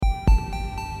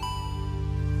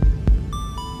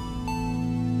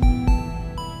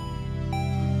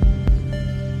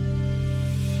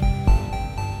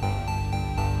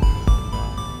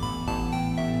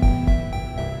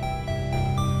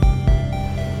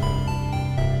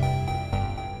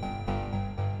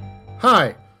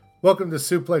Hi, welcome to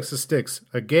Suplex the Sticks,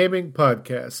 a gaming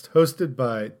podcast hosted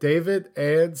by David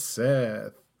and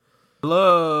Seth.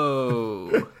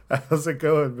 Hello. How's it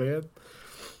going, man?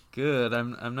 Good.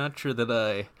 I'm not sure that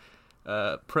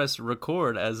I pressed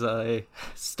record as I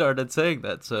started saying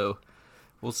that, so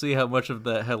we'll see how much of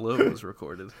that hello was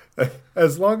recorded.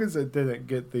 As long as it didn't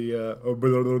get the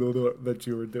that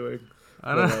you were doing.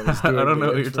 I don't know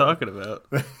what you're talking about.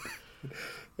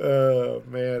 Oh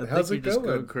man, how's it just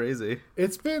going? Going crazy.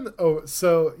 It's been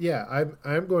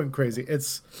I'm going crazy.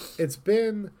 It's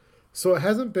been so it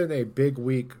hasn't been a big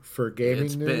week for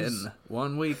gaming news. It's been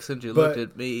 1 week since you looked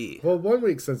at me. Well, 1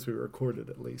 week since we recorded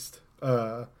at least.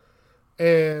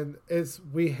 And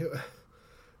we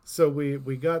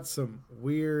got some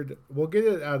weird. We'll get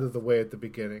it out of the way at the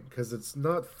beginning because it's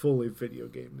not fully video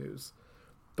game news,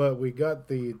 but we got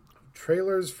the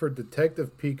trailers for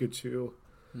Detective Pikachu.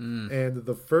 And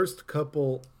the first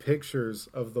couple pictures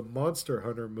of the Monster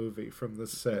Hunter movie from the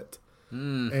set.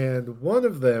 And one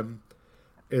of them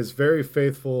is very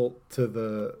faithful to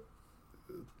the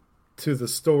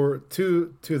source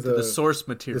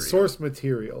material. The source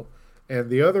material. And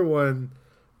the other one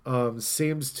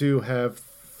seems to have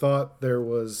thought there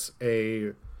was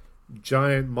a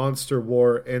giant monster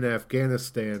war in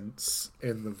Afghanistan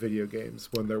in the video games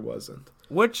when there wasn't.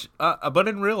 Which, but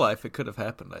in real life, it could have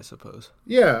happened, I suppose.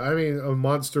 Yeah, I mean, a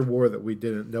monster war that we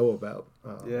didn't know about.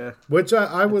 Yeah, which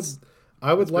I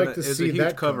would like to see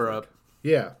that cover up.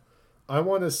 Yeah, I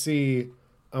want to see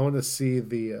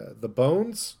the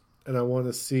bones, and I want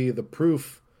to see the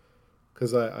proof,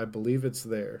 because I believe it's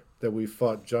there that we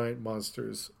fought giant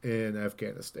monsters in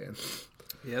Afghanistan.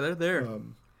 Yeah, they're there.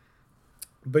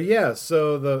 But yeah,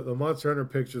 so the Monster Hunter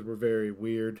pictures were very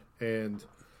weird and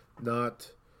not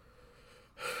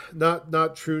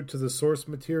true to the source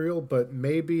material, but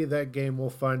maybe that game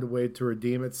will find a way to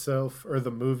redeem itself, or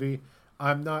the movie.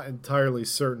 I'm not entirely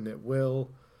certain it will,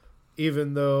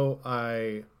 even though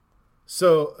a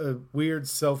weird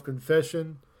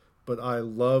self-confession, but I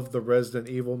love the Resident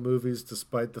Evil movies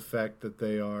despite the fact that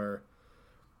they are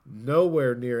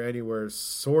nowhere near anywhere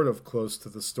sort of close to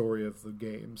the story of the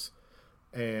games.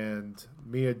 And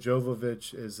Mia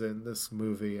Jovovich is in this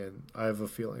movie, and I have a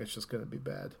feeling it's just going to be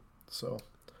bad. So,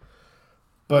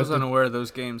 I was unaware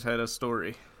those games had a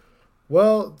story.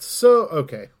 Well, so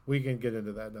okay, we can get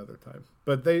into that another time.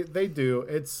 But they do.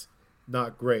 It's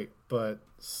not great, but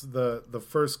the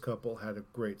first couple had a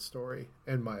great story,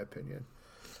 in my opinion.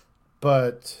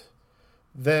 But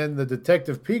then the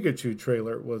Detective Pikachu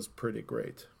trailer was pretty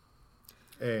great.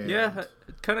 And yeah,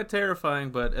 kind of terrifying,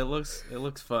 but it looks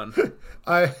fun.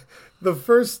 The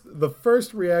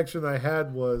first reaction I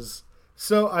had was,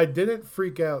 so I didn't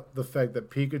freak out the fact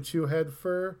that Pikachu had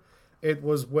fur. It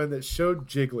was when it showed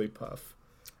Jigglypuff.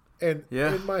 And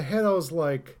in my head I was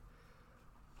like,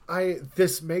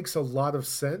 this makes a lot of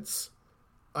sense.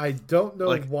 I don't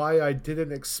know why I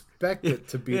didn't expect it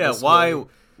to be this way.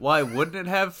 Why wouldn't it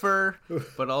have fur?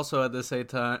 But also at the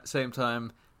same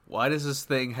time, why does this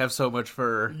thing have so much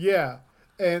fur? Yeah.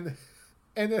 And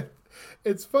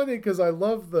it's funny because I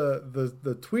love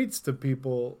the tweets to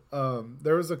people.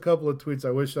 There was a couple of tweets.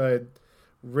 I wish I had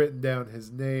written down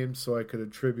his name so I could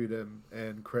attribute him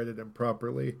and credit him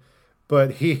properly.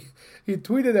 But he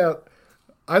tweeted out,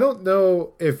 I don't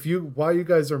know why you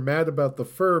guys are mad about the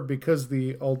fur, because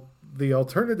the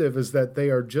alternative is that they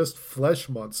are just flesh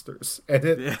monsters.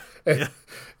 And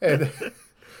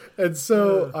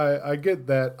so I get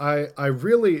that. I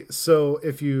really, so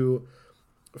if you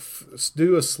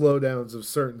do a slowdowns of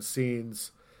certain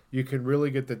scenes, you can really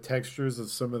get the textures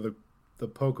of some of the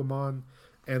Pokemon,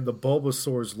 and the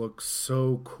Bulbasaurs look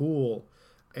so cool,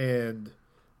 and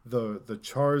the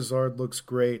Charizard looks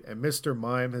great, and Mr.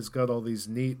 Mime has got all these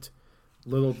neat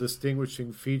little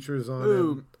distinguishing features on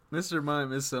him. Mr.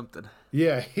 Mime is something.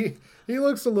 Yeah, he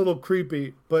looks a little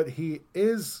creepy, but he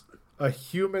is a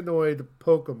humanoid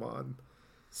Pokemon,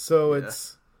 so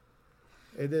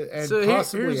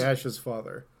possibly Ash's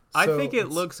father. I think it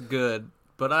looks good,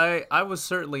 but I was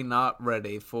certainly not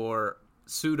ready for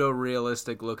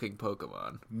pseudo-realistic looking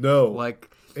Pokemon. No,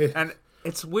 and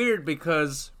it's weird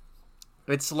because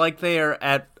it's like they are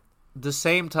at the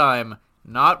same time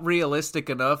not realistic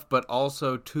enough, but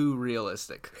also too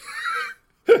realistic.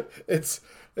 It's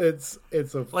a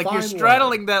like fine you're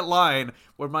straddling line. that line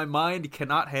where my mind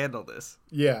cannot handle this.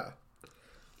 Yeah,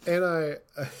 and I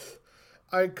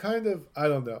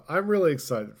don't know. I'm really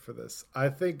excited for this. I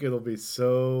think it'll be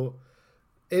so.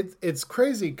 It's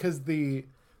crazy because they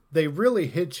really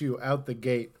hit you out the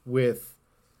gate with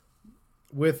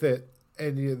it,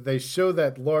 and they show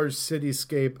that large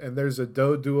cityscape, and there's a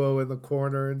Doduo in the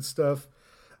corner and stuff.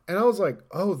 And I was like,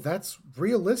 oh, that's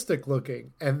realistic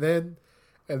looking. And then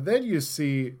you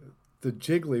see the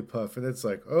Jigglypuff, and it's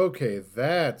like, okay,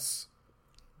 that's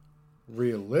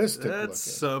realistic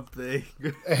That's looking. something.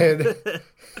 And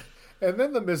and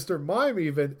then the Mr. Mime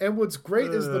even. And what's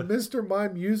great is the Mr.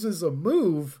 Mime uses a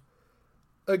move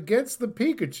against the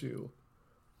Pikachu.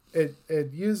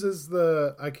 It uses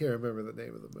I can't remember the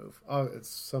name of the move. Oh, it's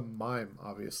some mime,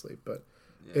 obviously, but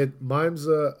it mimes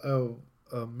a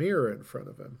mirror in front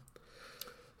of him.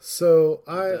 So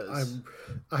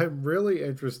I'm really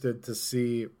interested to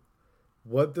see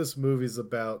what this movie's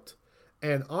about.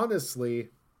 And honestly,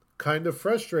 kind of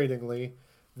frustratingly,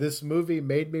 this movie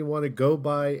made me want to go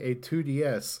buy a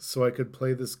 2DS so I could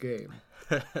play this game.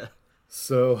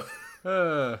 So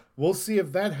we'll see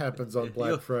if that happens on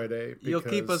Black Friday. You'll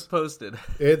keep us posted.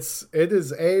 It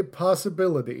is a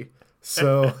possibility.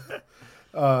 So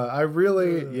I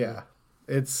really,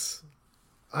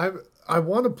 I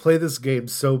want to play this game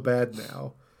so bad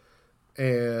now.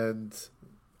 And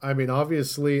I mean,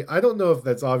 obviously, I don't know if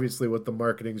that's obviously what the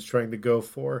marketing is trying to go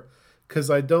for, because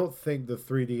I don't think the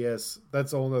 3DS,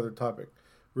 that's a whole other topic,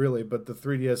 really, but the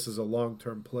 3DS is a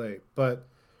long-term play. But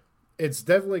it's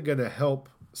definitely going to help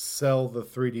sell the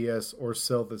 3DS or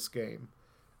sell this game.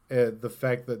 The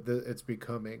fact that it's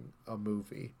becoming a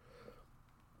movie.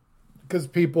 Because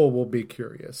people will be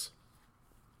curious.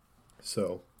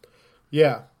 So,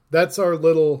 yeah, that's our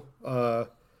little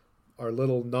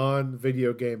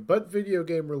non-video game, but video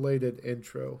game related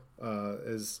intro.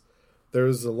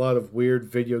 There's a lot of weird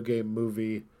video game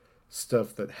movie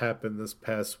stuff that happened this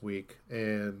past week,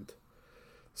 and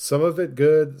some of it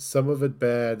good, some of it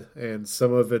bad, and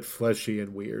some of it fleshy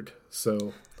and weird.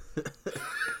 So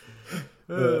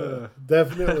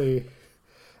definitely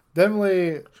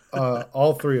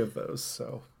all three of those.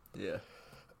 So yeah,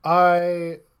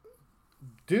 I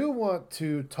do want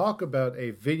to talk about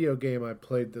a video game I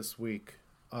played this week.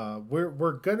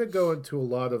 We're gonna go into a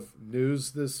lot of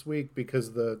news this week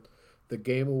because the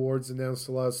Game Awards announced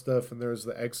a lot of stuff, and there's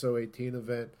the X018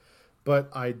 event. But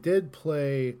I did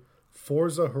play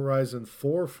Forza Horizon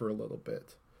 4 for a little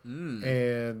bit,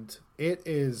 and it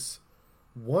is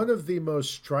one of the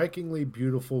most strikingly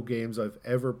beautiful games I've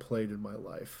ever played in my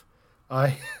life.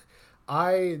 I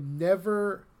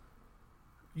never,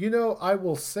 I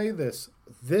will say this.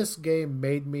 This game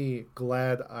made me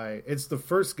glad it's the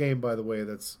first game, by the way,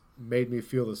 that's made me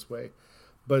feel this way.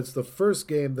 But it's the first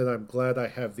game that I'm glad I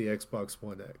have the Xbox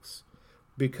One X.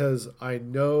 Because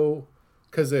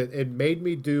it made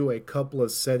me do a couple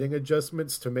of setting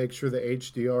adjustments to make sure the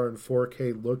HDR and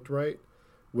 4K looked right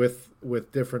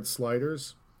with different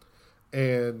sliders.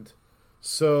 And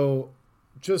so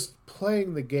just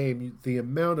playing the game, the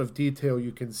amount of detail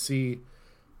you can see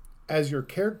as your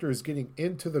character is getting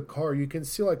into the car, you can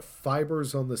see like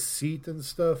fibers on the seat and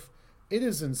stuff. It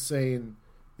is insane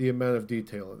the amount of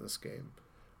detail in this game.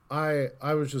 I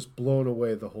was just blown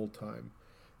away the whole time.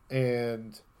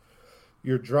 And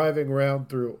you're driving around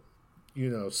through,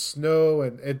 snow,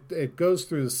 and it goes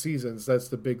through the seasons. That's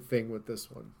the big thing with this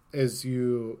one, is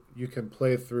you can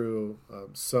play through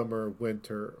summer,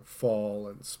 winter, fall,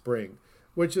 and spring,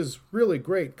 which is really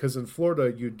great because in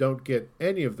Florida you don't get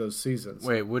any of those seasons.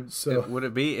 Wait, would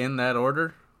it be in that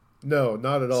order? No,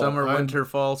 not at all. Summer, winter,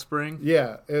 fall, spring?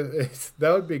 Yeah,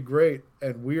 that would be great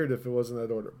and weird if it wasn't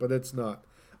that order, but it's not.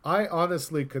 I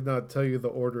honestly could not tell you the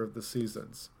order of the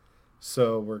seasons,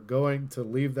 so we're going to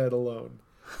leave that alone.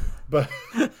 But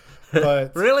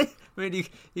really? I mean,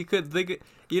 you could think.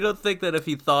 You don't think that if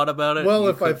you thought about it? Well,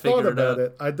 if I thought about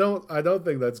it, I don't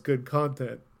think that's good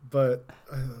content. But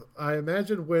I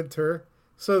imagine winter.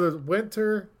 So the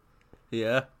winter.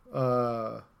 Yeah.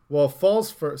 Well, fall's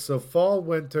first. So fall,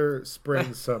 winter,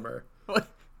 spring, summer.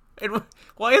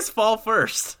 Why is fall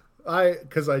first?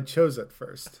 Because I chose it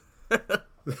first.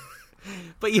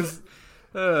 But you.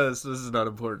 So this is not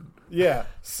important. Yeah.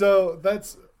 So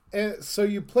so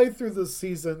you play through the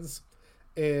seasons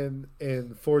in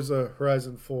Forza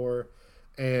Horizon 4,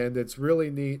 and it's really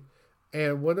neat.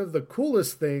 And one of the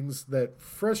coolest things that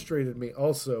frustrated me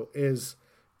also is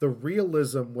the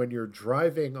realism when you're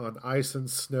driving on ice and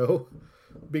snow,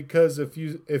 because if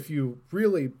you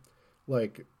really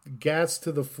like gas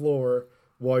to the floor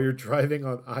while you're driving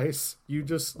on ice, you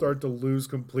just start to lose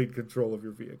complete control of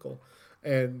your vehicle,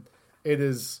 and it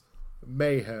is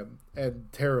mayhem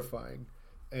and terrifying.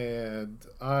 And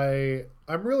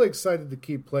I'm really excited to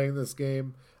keep playing this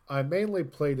game. I mainly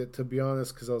played it, to be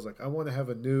honest, because I was like, I want to have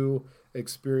a new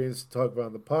experience to talk about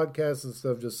on the podcast instead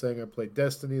of just saying I played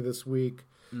Destiny this week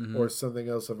or something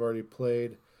else I've already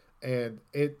played. And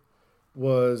it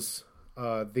was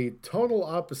the total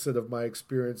opposite of my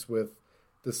experience with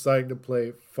deciding to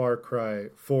play Far Cry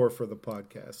 4 for the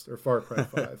podcast, or Far Cry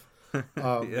 5,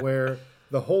 Yeah. where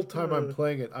the whole time I'm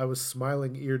playing it, I was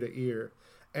smiling ear to ear,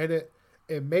 and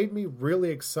it made me really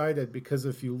excited because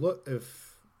if you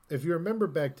remember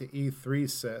back to E3,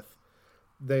 Seth,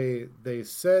 they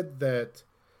said that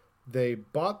they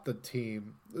bought the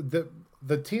team.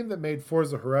 The team that made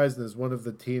Forza Horizon is one of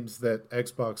the teams that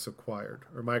Xbox acquired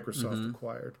or Microsoft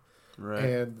acquired. Right.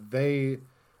 And they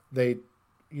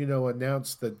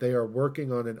announced that they are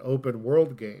working on an open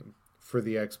world game for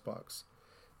the Xbox.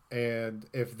 And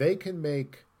if they can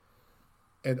make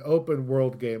an open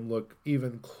world game look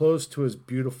even close to as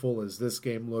beautiful as this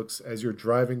game looks as you're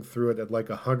driving through it at like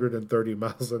 130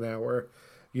 miles an hour,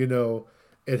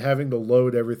 it having to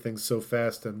load everything so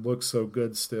fast and look so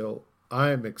good still,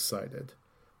 I'm excited.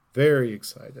 Very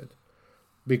excited.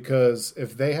 Because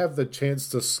if they have the chance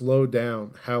to slow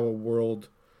down how a world,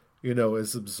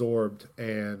 is absorbed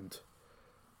and,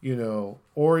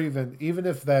 or even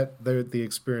if the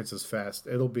experience is fast,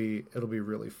 it'll be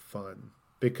really fun.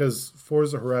 Because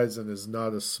Forza Horizon is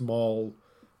not a small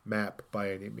map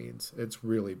by any means. It's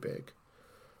really big.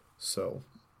 So,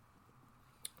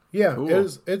 yeah, cool.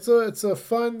 it's a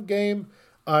fun game.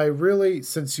 I really,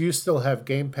 since you still have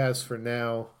Game Pass for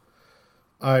now,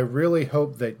 I really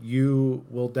hope that you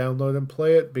will download and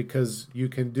play it because you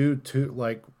can do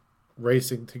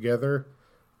racing together,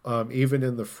 even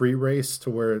in the free race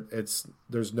to where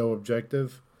there's no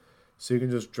objective, so you can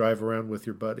just drive around with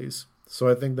your buddies. So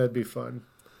I think that'd be fun.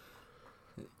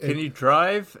 Can you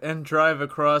drive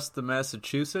across the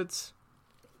Massachusetts?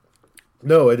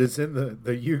 No, it is in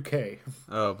the UK.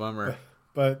 Oh, bummer.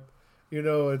 But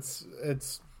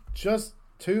it's just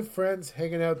two friends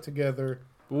hanging out together.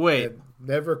 Wait, and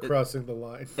never crossing the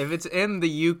line. If it's in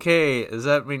the UK, does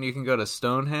that mean you can go to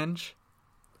Stonehenge?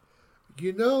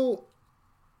 I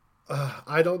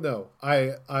don't know.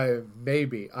 I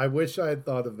maybe. I wish I had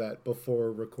thought of that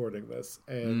before recording this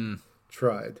and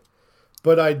tried.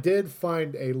 But I did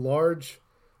find a large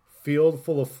field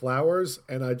full of flowers,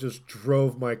 and I just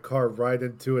drove my car right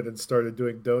into it and started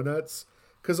doing donuts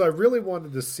because I really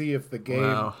wanted to see if the game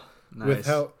Wow, nice. with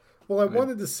how well I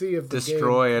wanted to see if the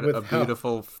destroy game with a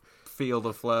beautiful field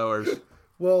of flowers.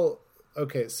 Well,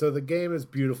 okay, so the game is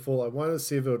beautiful. I wanted to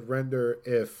see if it would render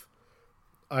if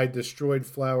I destroyed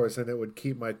flowers and it would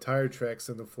keep my tire tracks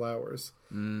in the flowers.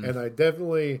 And I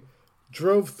definitely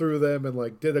drove through them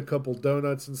and did a couple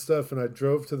donuts and stuff, and I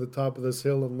drove to the top of this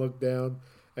hill and looked down,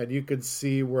 and you could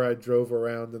see where I drove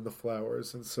around in the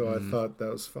flowers, and so I thought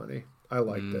that was funny. I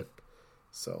liked it.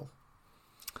 So,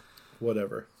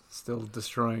 whatever. Still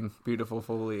destroying beautiful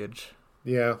foliage.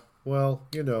 Yeah, well,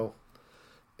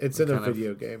 it's in a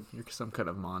video game. You're some kind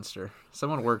of monster.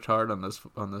 Someone worked hard on those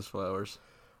flowers.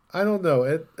 I don't know.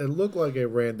 It looked like a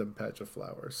random patch of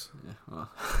flowers. Yeah, well,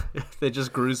 they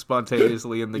just grew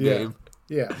spontaneously in the game.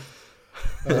 Yeah.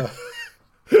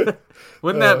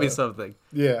 Wouldn't that be something?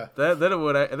 Yeah.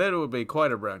 That would be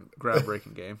quite a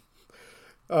groundbreaking game.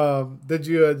 Did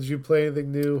you play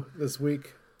anything new this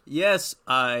week? Yes,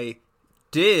 I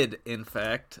did. In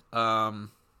fact, I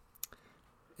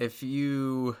don't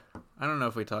know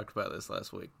if we talked about this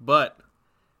last week, but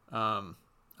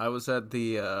I was at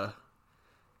the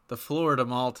Florida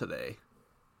Mall today.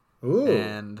 Ooh.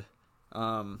 And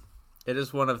it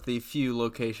is one of the few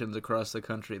locations across the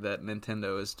country that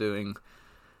Nintendo is doing.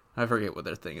 I forget what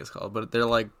their thing is called, but they're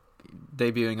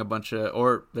debuting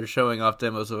or they're showing off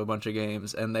demos of a bunch of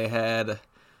games, and they had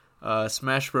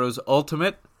Smash Bros.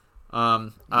 Ultimate.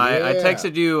 I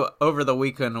texted you over the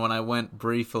weekend when I went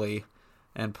briefly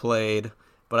and played,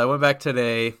 but I went back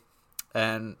today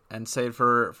and stayed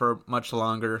for much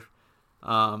longer.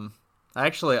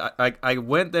 Actually, I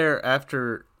went there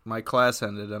after my class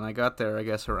ended, and I got there, I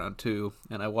guess, around 2,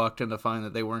 and I walked in to find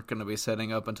that they weren't going to be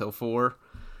setting up until 4,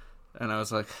 and I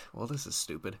was like, well, this is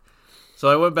stupid. So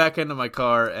I went back into my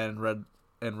car and read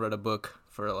a book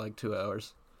for 2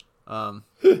 hours.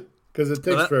 Because it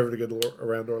takes forever to get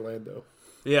around Orlando.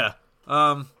 Yeah.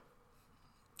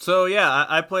 So, yeah,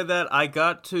 I played that. I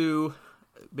got to,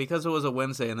 because it was a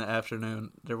Wednesday in the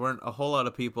afternoon, there weren't a whole lot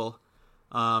of people,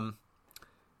 and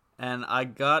I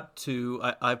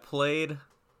played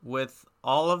with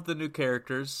all of the new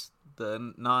characters,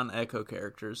 the non-Echo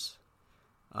characters.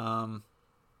 And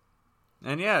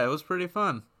yeah, it was pretty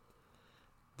fun.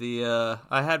 I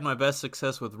had my best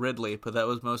success with Ridley, but that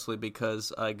was mostly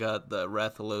because I got the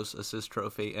Rathalos assist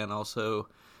trophy and also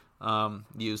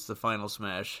used the final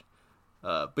smash.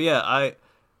 But yeah, I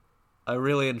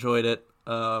really enjoyed it.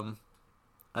 I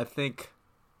think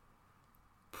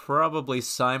probably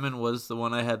Simon was the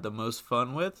one I had the most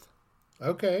fun with.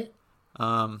 Okay.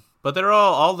 But they're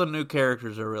all the new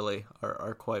characters are really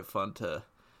are quite fun to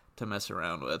mess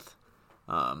around with.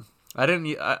 I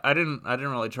didn't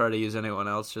really try to use anyone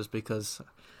else just because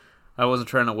I wasn't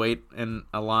trying to wait in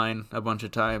a line a bunch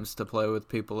of times to play with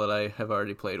people that I have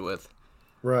already played with.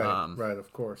 Right, right,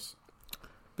 of course.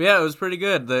 But yeah, it was pretty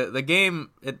good. The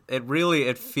game it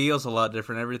really feels a lot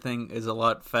different. Everything is a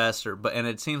lot faster, and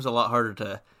it seems a lot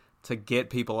harder to get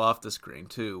people off the screen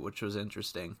too, which was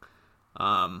interesting.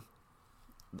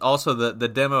 Also, the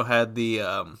demo had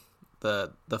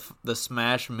the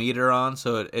smash meter on,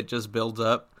 so it just builds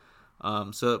up.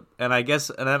 And I guess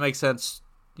that makes sense,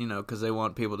 because they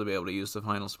want people to be able to use the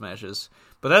final smashes.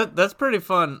 But that's pretty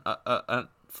fun, a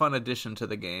fun addition to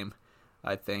the game,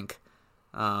 I think.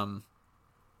 I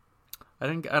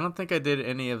don't think I did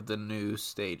any of the new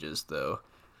stages though.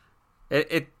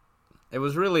 It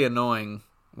was really annoying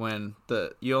when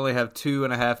you only have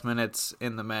 2.5 minutes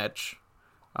in the match,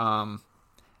 and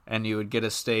you would get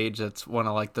a stage that's one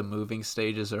of like the moving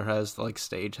stages or has like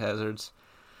stage hazards.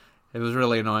 It was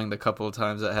really annoying the couple of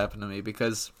times that happened to me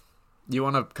because you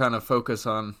want to kind of focus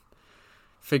on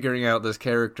figuring out this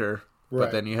character, right.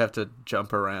 But then you have to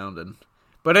jump around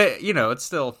but it's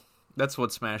still, that's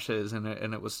what Smash is, and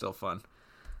it was still fun.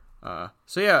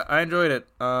 So yeah, I enjoyed it.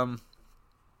 I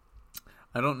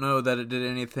don't know that it did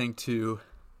anything to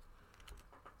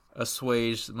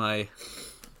assuage my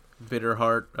bitter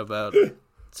heart about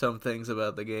some things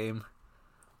about the game.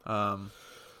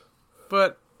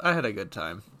 But I had a good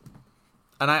time.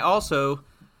 And I also,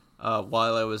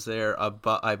 while I was there,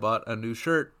 I bought a new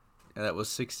shirt, and that was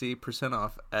 60%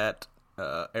 off at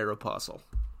Aeropostale.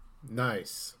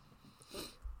 Nice.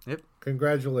 Yep.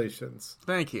 Congratulations.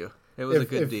 Thank you. It was a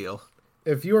good deal.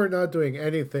 If you are not doing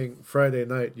anything Friday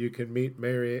night, you can meet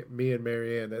me and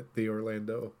Marianne at the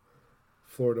Orlando,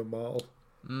 Florida Mall.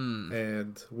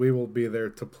 And we will be there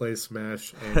to play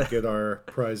Smash and get our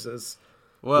prizes.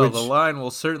 Well, the line will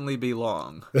certainly be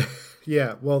long.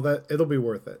 Yeah, well, it'll be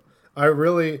worth it. I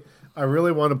really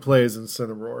want to play as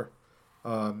Incineroar.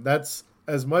 That's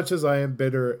as much as I am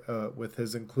bitter with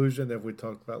his inclusion, as we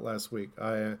talked about last week.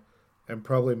 I am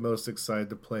probably most excited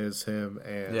to play as him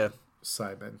and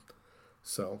Simon.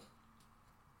 So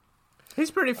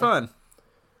he's pretty fun.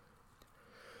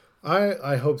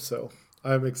 I hope so.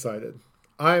 I'm excited.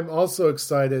 I'm also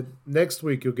excited. Next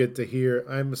week you'll get to hear,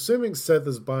 I'm assuming Seth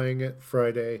is buying it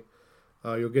Friday.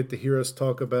 You'll get to hear us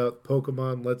talk about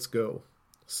Pokemon Let's Go.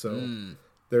 So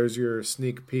there's your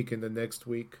sneak peek into next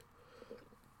week.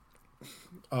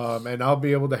 And I'll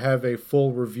be able to have a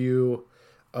full review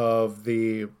of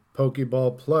the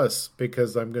Pokeball Plus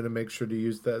because I'm going to make sure to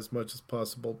use that as much as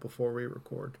possible before we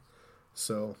record.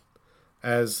 So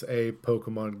as a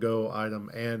Pokemon Go item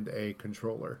and a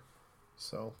controller.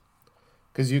 So,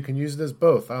 because you can use it as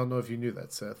both. I don't know if you knew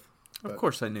that, Seth. Of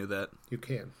course I knew that. You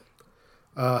can.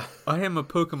 I am a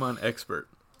Pokemon expert.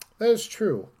 That is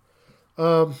true.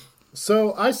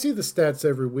 So I see the stats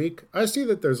every week. I see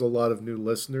that there's a lot of new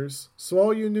listeners. So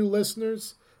all you new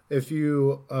listeners, if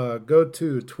you go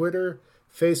to Twitter,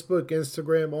 Facebook,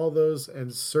 Instagram, all those,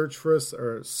 and search for us,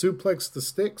 or Suplex the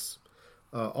Sticks,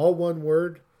 all one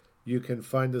word, you can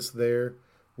find us there.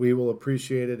 We will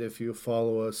appreciate it if you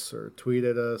follow us or tweet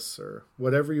at us or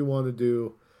whatever you want to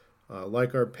do.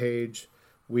 Like our page.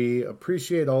 We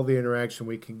appreciate all the interaction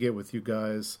we can get with you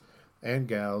guys and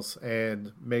gals,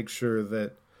 and make sure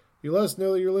that you let us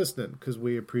know that you're listening because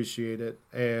we appreciate it.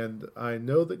 And I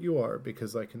know that you are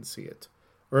because I can see it.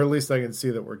 Or at least I can see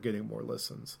that we're getting more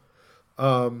listens.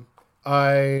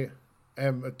 I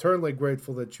am eternally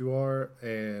grateful that you are,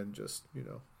 and just,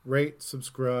 rate,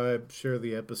 subscribe, share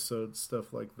the episode,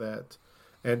 stuff like that.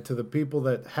 And to the people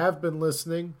that have been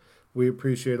listening, we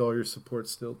appreciate all your support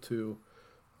still too.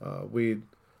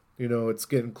 It's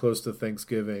getting close to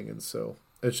Thanksgiving, and so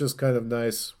it's just kind of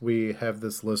nice. We have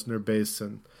this listener base,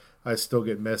 and I still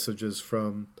get messages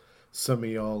from some of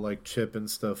y'all like Chip and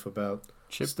stuff about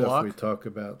Chip stuff Block? We talk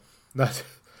about.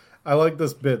 I like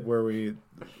this bit where we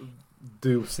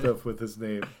do stuff with his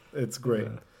name. It's great.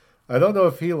 Yeah. I don't know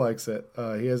if he likes it.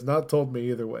 He has not told me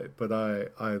either way, but I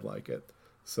like it.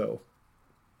 So,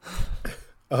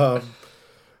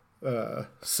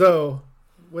 so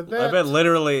with that, I bet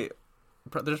literally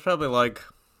there's probably like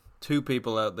 2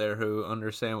 people out there who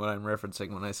understand what I'm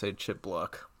referencing when I say Chip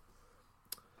Block.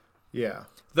 Yeah.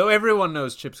 Though everyone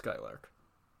knows Chip Skylark.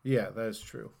 Yeah, that is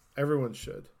true. Everyone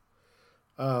should.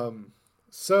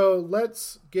 So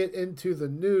let's get into the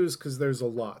news because there's a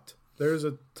lot. There's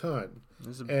a ton.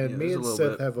 Me and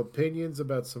Seth have opinions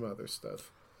about some other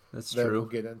stuff. That's that true. We'll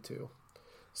get into.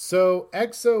 So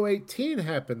X018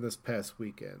 happened this past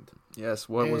weekend. Yes.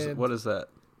 What is that?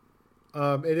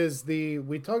 It is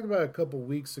we talked about it a couple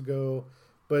weeks ago,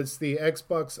 but it's the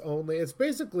Xbox only. It's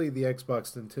basically the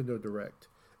Xbox Nintendo Direct.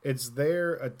 It's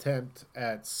their attempt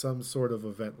at some sort of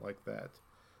event like that.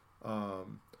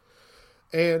 Um,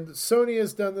 and Sony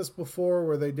has done this before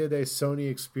where they did a Sony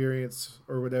experience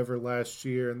or whatever last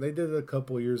year, and they did it a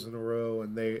couple years in a row,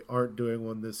 and they aren't doing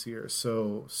one this year.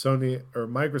 So Sony or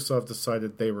Microsoft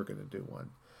decided they were going to do one.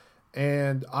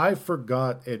 And I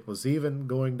forgot it was even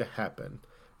going to happen.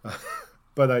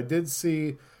 But I did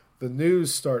see the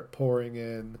news start pouring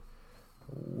in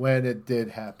when it did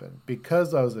happen.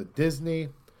 Because I was at Disney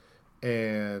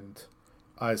and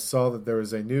I saw that there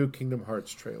was a new Kingdom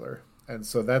Hearts trailer. And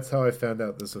so that's how I found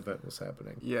out this event was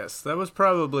happening. Yes, that was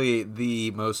probably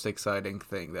the most exciting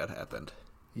thing that happened.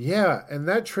 Yeah, and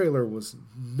that trailer was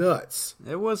nuts.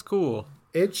 It was cool.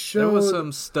 It showed... There was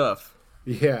some stuff.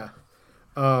 Yeah.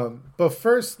 But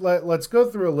first, let's go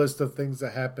through a list of things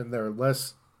that happened that are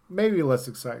maybe less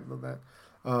exciting than that.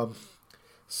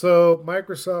 So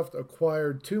Microsoft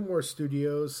acquired 2 more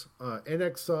studios,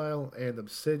 inXile and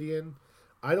Obsidian.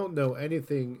 I don't know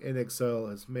anything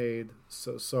inXile has made,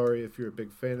 so sorry if you're a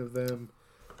big fan of them.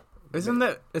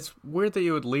 It's weird that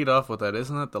you would lead off with that.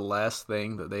 Isn't that the last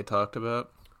thing that they talked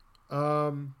about?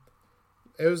 It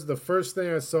was the first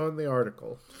thing I saw in the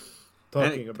article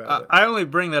talking about it. I only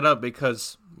bring that up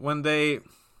because when they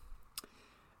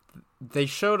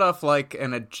showed off like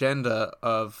an agenda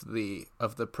of the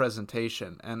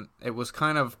presentation, and it was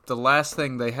kind of the last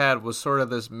thing they had was sort of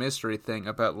this mystery thing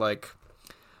about like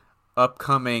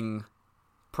upcoming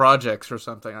projects or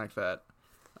something like that,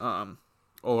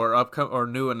 or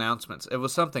new announcements. It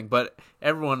was something, but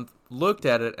everyone looked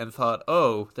at it and thought,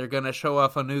 "Oh, they're gonna show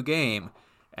off a new game,"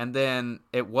 and then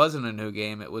it wasn't a new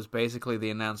game. It was basically the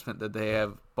announcement that they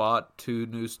have bought 2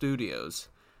 new studios,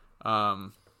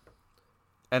 and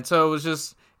so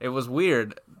it was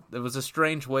weird. It was a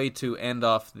strange way to end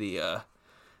off the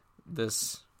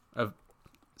this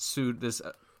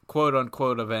quote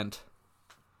unquote event.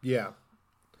 Yeah.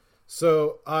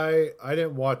 So I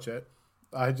didn't watch it.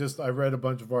 I read a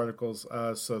bunch of articles.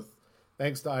 So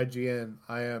thanks to IGN,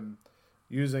 I am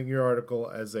using your article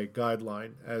as a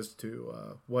guideline as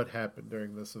to what happened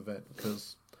during this event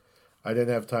because I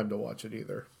didn't have time to watch it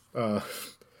either.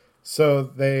 So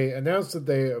they announced that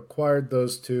they acquired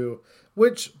those 2,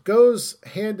 which goes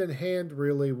hand in hand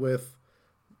really with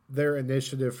their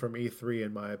initiative from E3,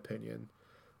 in my opinion,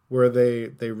 where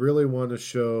they really want to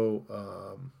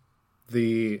show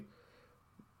the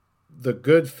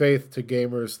good faith to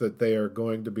gamers that they are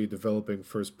going to be developing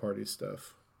first-party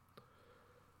stuff.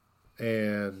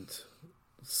 And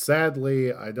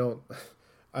sadly, I don't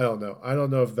know. I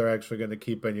don't know if they're actually going to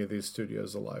keep any of these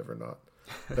studios alive or not.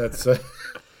 That's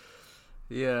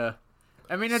yeah.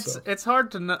 I mean, it's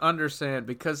hard to understand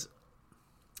because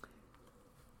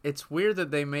it's weird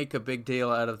that they make a big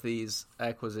deal out of these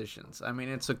acquisitions. I mean,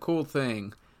 it's a cool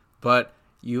thing, but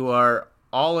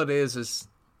all it is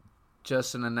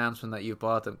just an announcement that you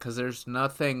bought them because there's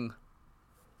nothing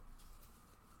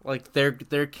like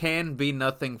there can be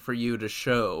nothing for you to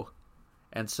show,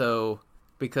 and so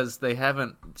because they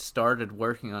haven't started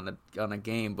working on a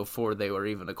game before they were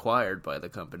even acquired by the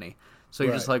company, so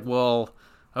you're just like, well,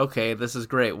 okay, this is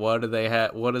great. What do they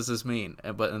have? What does this mean?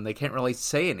 And they can't really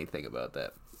say anything about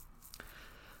that.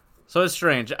 So it's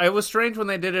strange. It was strange when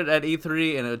they did it at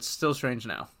E3, and it's still strange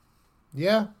now.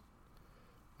 Yeah.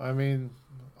 I mean,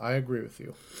 I agree with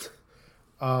you.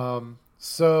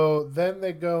 So then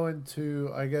they go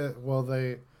into,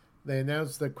 they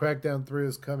announced that Crackdown 3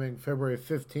 is coming February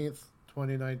 15th,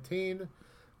 2019,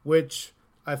 which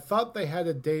I thought they had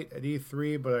a date at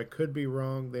E3, but I could be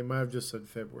wrong. They might have just said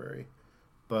February.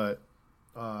 But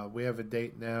we have a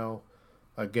date now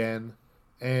again.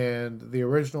 And the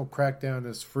original Crackdown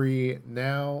is free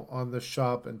now on the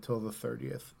shop until the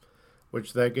 30th,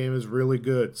 which that game is really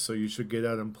good, so you should get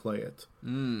out and play it.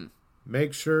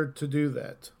 Make sure to do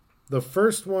that. The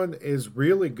first one is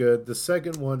really good. The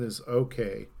second one is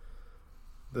okay.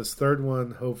 This third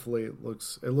one, hopefully, it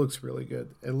looks really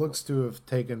good. It looks to have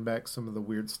taken back some of the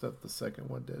weird stuff the second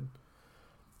one did.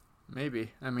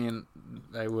 Maybe. I mean,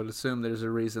 I would assume there's a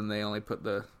reason they only put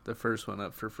the first one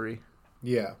up for free.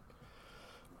 Yeah.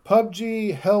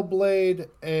 PUBG, Hellblade,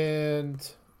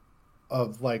 and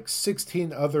of like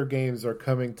 16 other games are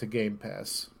coming to Game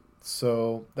Pass.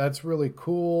 So that's really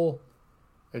cool.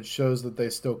 It shows that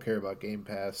they still care about Game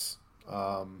Pass.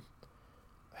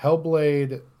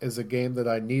 Hellblade is a game that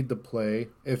I need to play.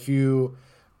 If you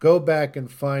go back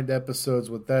and find episodes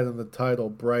with that in the title,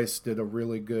 Bryce did a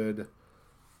really good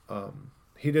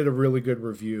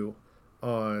review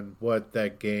on what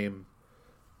that game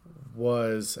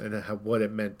was and what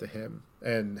it meant to him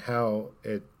and how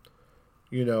it,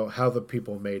 how the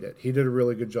people made it. He did a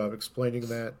really good job explaining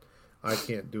that. I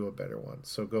can't do a better one,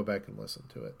 so go back and listen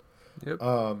to it. Yep.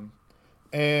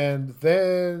 And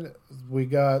then we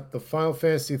got the Final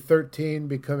Fantasy 13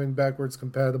 becoming backwards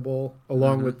compatible,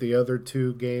 along with the other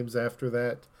two games after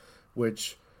that,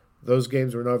 which those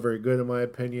games were not very good in my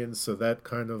opinion, so that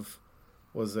kind of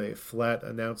was a flat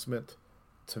announcement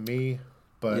to me.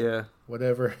 But yeah,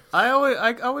 whatever. I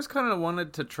always kind of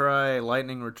wanted to try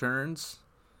Lightning Returns,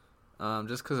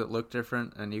 just because it looked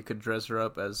different and you could dress her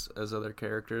up as other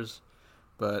characters,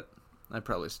 but I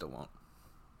probably still won't.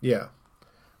 Yeah.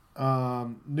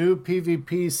 New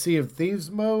PvP Sea of Thieves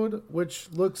mode,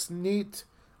 which looks neat.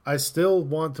 I still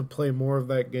want to play more of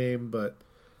that game, but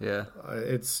yeah,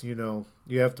 it's, you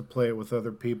have to play it with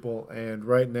other people, and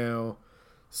right now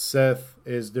Seth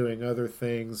is doing other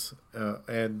things,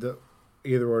 and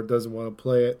either or doesn't want to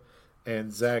play it,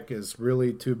 and Zach is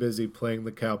really too busy playing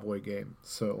the cowboy game.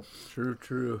 So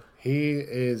true. He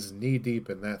is knee deep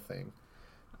in that thing.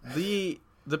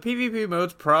 The PvP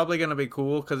mode's probably going to be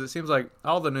cool because it seems like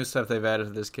all the new stuff they've added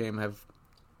to this game have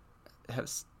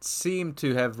seemed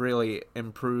to have really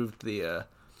improved the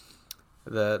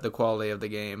quality of the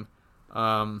game.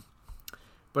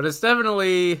 But it's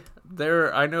definitely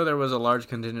there. I know there was a large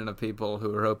contingent of people who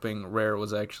were hoping Rare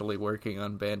was actually working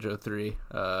on Banjo 3.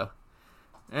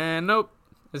 And nope,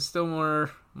 it's still more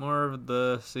of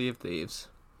the Sea of Thieves.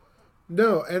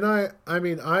 No, and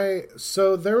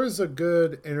so there was a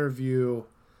good interview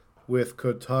with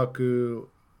Kotaku's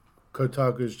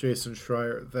Jason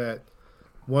Schreier that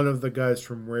one of the guys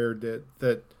from Rare did,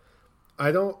 that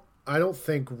I don't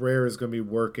think Rare is going to be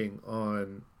working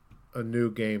on a new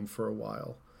game for a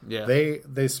while. Yeah.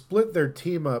 They split their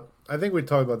team up. I think we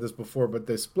talked about this before, but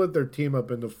they split their team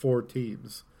up into 4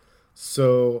 teams.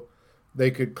 So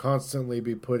they could constantly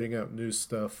be putting out new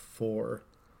stuff for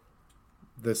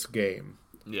this game.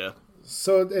 Yeah.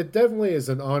 So it definitely is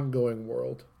an ongoing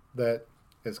world that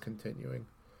is continuing.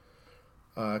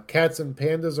 Cats and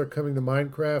pandas are coming to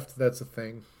Minecraft. That's a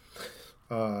thing.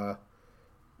 I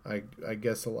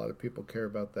guess a lot of people care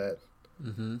about that.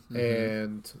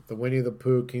 And the Winnie the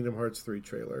Pooh Kingdom Hearts 3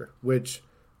 trailer, which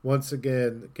once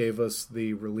again gave us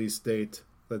the release date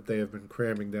that they have been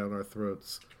cramming down our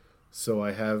throats. So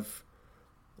I have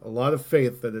a lot of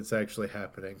faith that it's actually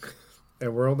happening.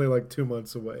 And we're only like 2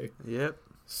 months away. Yep.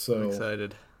 So I'm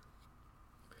excited.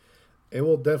 It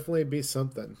will definitely be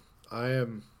something. I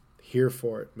am here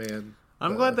for it, man.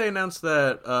 I'm glad they announced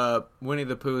that Winnie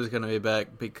the Pooh is going to be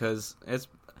back, because it's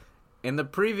in the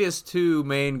previous 2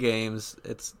 main games.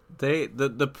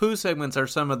 The Pooh segments are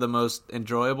some of the most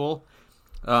enjoyable,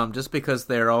 just because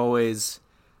they're always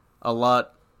a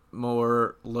lot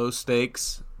more low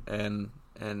stakes and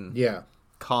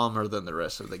calmer than the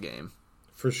rest of the game.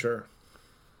 For sure.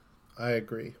 I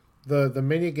agree. The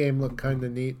mini game looked kind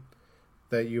of neat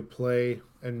that you play,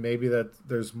 and maybe that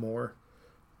there's more.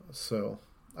 So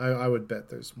I would bet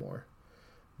there's more.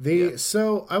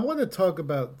 So I want to talk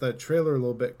about that trailer a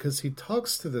little bit, because he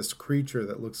talks to this creature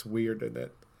that looks weird in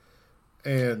it,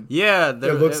 and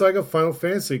it looks like a Final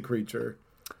Fantasy creature.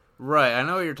 Right, I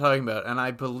know what you're talking about, and I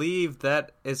believe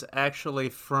that is actually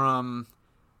from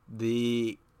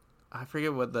I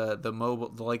forget what the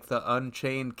mobile, like the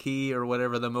Unchained Key or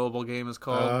whatever the mobile game is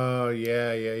called. Oh,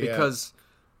 yeah. Because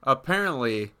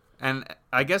apparently, and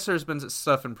I guess there's been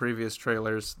stuff in previous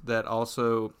trailers that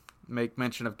also make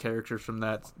mention of characters from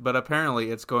that, but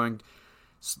apparently it's going,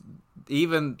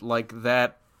 even like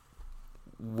that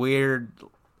weird,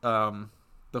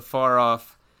 the far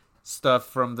off stuff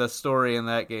from the story in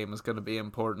that game is going to be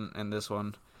important in this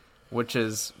one, which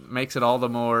makes it all the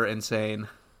more insane.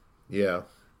 Yeah.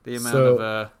 The amount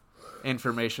of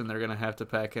information they're going to have to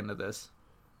pack into this.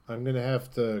 I'm going to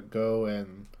have to go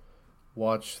and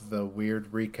watch the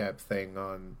weird recap thing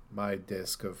on my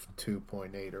disc of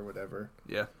 2.8 or whatever.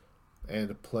 Yeah.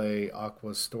 And play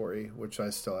Aqua's story, which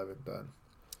I still haven't done.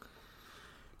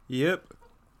 Yep.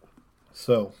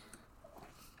 So,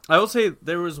 I will say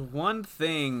there was one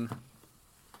thing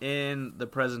in the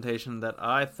presentation that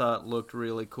I thought looked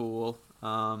really cool.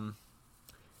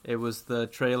 It was the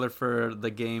trailer for the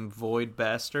game Void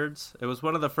Bastards. It was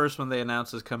one of the first one they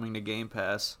announced is coming to Game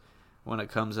Pass when it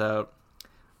comes out.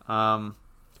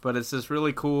 But it's this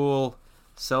really cool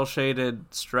cel-shaded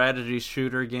strategy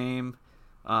shooter game.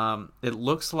 It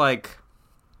looks like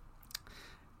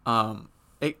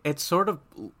it sort of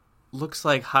looks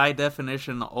like high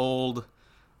definition old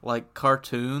like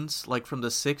cartoons, like from the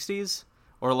 60s,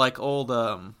 or like old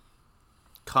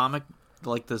comic,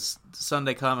 like the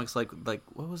Sunday comics, like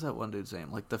what was that one dude's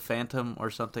name, like the Phantom or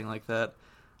something like that.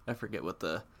 I forget what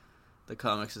the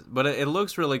comics is, but it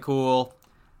looks really cool,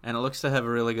 and it looks to have a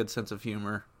really good sense of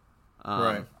humor.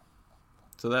 Right.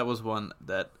 So that was one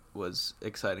that was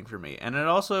exciting for me, and it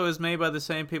also is made by the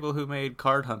same people who made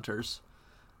Card Hunters,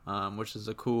 which is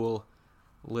a cool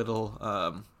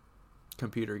little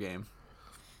computer game.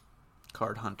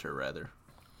 Card Hunter, rather.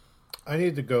 I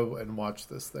need to go and watch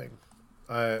this thing,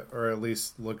 or at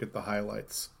least look at the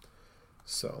highlights.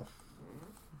 So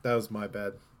that was my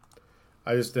bad.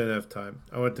 I just didn't have time.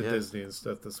 I went to Disney and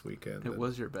stuff this weekend. It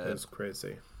was your bad. It was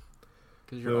crazy.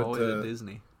 Because you're always at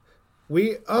Disney.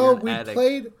 We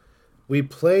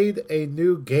played a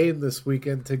new game this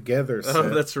weekend together. Seth. Oh,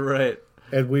 that's right.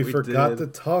 And we forgot to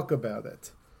talk about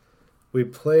it. We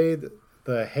played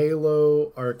the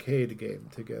Halo arcade game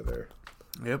together.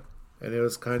 Yep. And it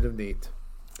was kind of neat.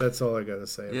 That's all I gotta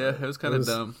say. Yeah, it was kind of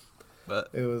dumb, but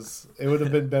it would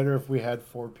have been better if we had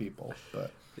 4 people.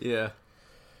 But yeah.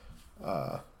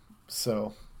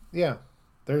 So yeah,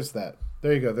 there's that.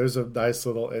 There you go. There's a nice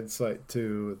little insight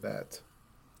to that.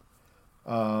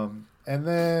 And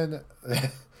then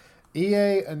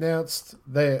EA announced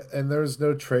and there's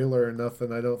no trailer or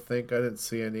nothing. I don't think I didn't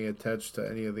see any attached to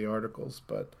any of the articles,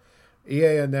 but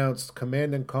EA announced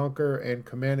Command and Conquer and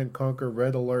Command and Conquer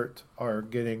Red Alert are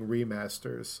getting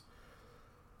remasters.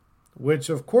 Which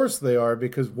of course they are,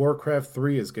 because Warcraft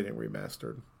 3 is getting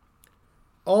remastered.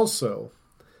 Also,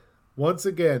 once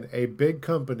again, a big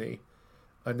company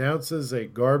announces a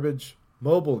garbage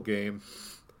mobile game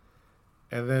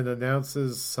and then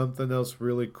announces something else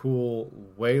really cool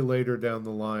way later down the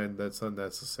line that's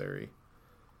unnecessary.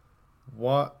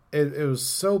 It was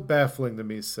so baffling to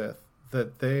me, Seth,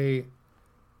 that they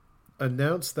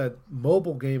announced that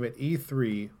mobile game at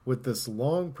E3 with this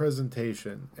long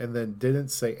presentation and then didn't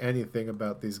say anything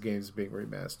about these games being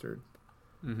remastered.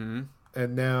 Mm-hmm.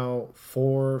 And now,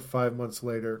 4 or 5 months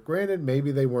later, granted,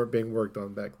 maybe they weren't being worked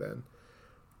on back then,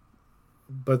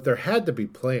 but there had to be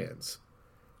plans.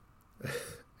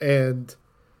 And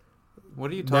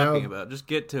what are you talking about? Just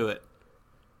get to it.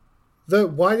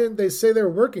 Why didn't they say they were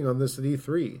working on this at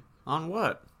E3? On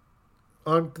what?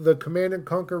 On the Command and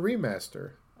Conquer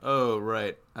remaster. Oh,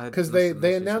 right. Because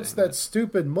they announced that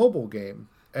stupid mobile game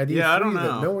at E3 I don't know.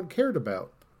 that no one cared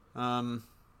about.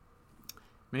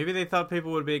 Maybe they thought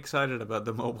people would be excited about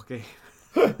the mobile game.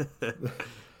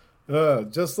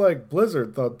 Just like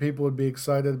Blizzard thought people would be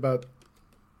excited about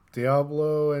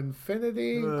Diablo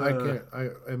Infinity.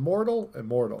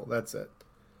 Immortal. That's it.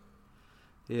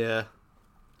 Yeah.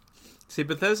 See,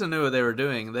 Bethesda knew what they were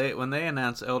doing. When they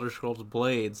announced Elder Scrolls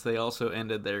Blades, they also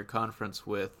ended their conference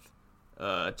with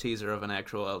a teaser of an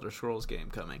actual Elder Scrolls game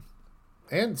coming.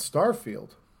 And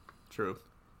Starfield. True.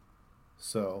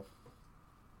 So,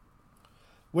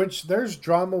 which there's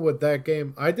drama with that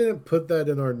game. I didn't put that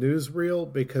in our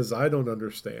newsreel because I don't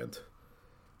understand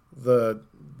the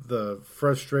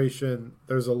frustration.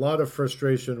 There's a lot of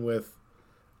frustration with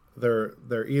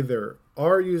they're either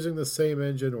are using the same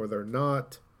engine or they're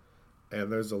not,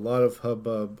 and there's a lot of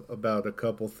hubbub about a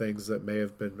couple things that may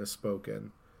have been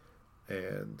misspoken.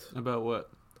 And about what?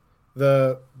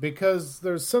 Because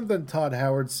there's something Todd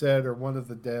Howard said, or one of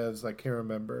the devs, I can't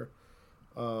remember,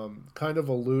 kind of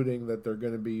alluding that they're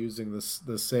going to be using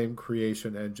the same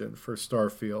creation engine for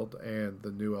Starfield and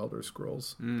the new Elder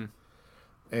Scrolls.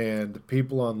 And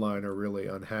people online are really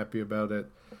unhappy about it.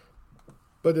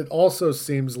 But it also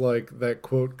seems like that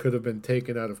quote could have been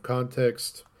taken out of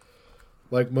context,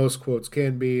 like most quotes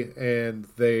can be, and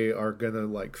they are going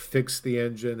to fix the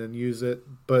engine and use it.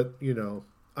 But,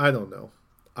 I don't know.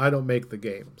 I don't make the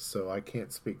game, so I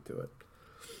can't speak to it.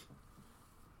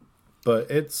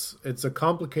 But it's a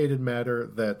complicated matter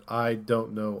that I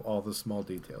don't know all the small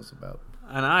details about.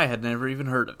 And I had never even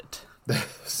heard of it.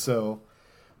 So,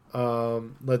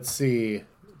 let's see.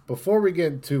 Before we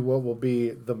get into what will be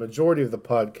the majority of the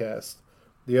podcast,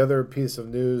 the other piece of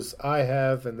news I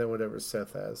have, and then whatever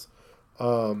Seth has,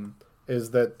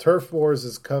 is that Turf Wars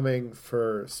is coming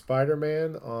for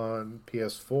Spider-Man on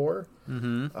PS4.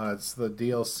 Mm-hmm. It's the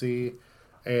DLC,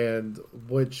 and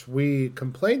which we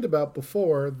complained about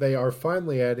before. They are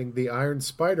finally adding the Iron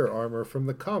Spider armor from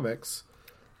the comics,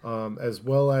 as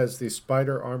well as the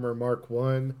Spider Armor Mark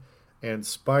 1 and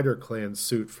Spider Clan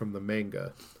suit from the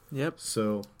manga. Yep.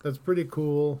 So that's pretty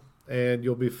cool, and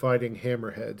you'll be fighting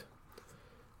Hammerhead.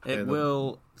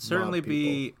 It'll certainly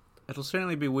be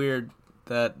weird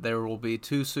that there will be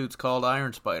 2 suits called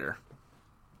Iron Spider.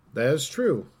 That is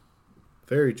true.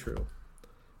 Very true.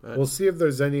 But we'll see if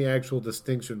there's any actual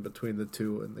distinction between the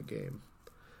two in the game.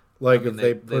 If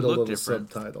they put a little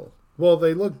different subtitle. Well,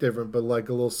 they look different, but like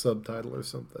a little subtitle or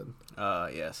something.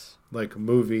 Yes. Like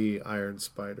movie Iron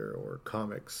Spider or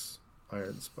comics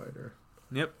Iron Spider.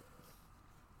 Yep.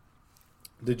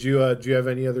 Did you have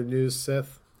any other news,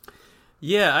 Seth?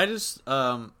 Yeah, I just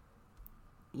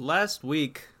last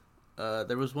week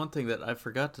there was one thing that I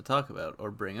forgot to talk about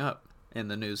or bring up in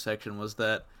the news section was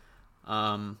that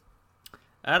out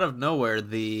of nowhere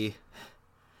the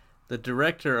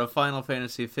director of Final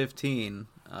Fantasy 15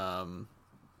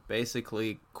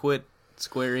 basically quit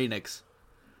Square Enix.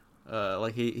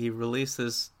 Like he released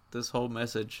this whole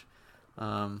message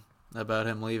about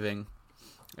him leaving,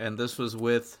 and this was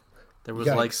with there was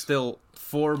Yikes. like still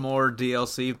 4 more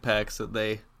DLC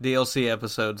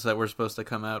episodes that were supposed to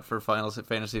come out for Final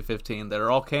Fantasy 15 that are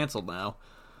all canceled now,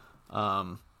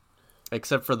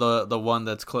 except for the one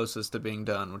that's closest to being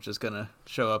done, which is gonna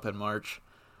show up in March.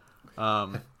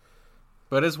 But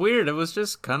it's weird. It was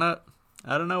just kind of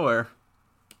out of nowhere.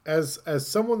 As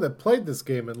someone that played this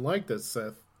game and liked it,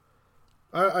 Seth,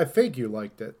 I think you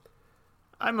liked it.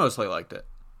 I mostly liked it.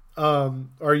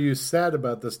 Are you sad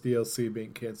about this DLC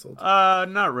being canceled?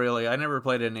 Not really. I never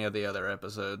played any of the other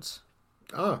episodes.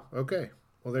 Ah, okay.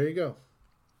 Well, there you go.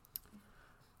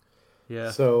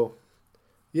 Yeah. So,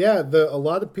 yeah, a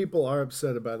lot of people are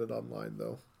upset about it online,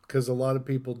 though, because a lot of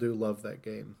people do love that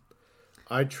game.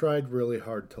 I tried really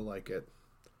hard to like it.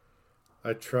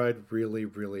 I tried really,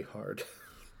 really hard.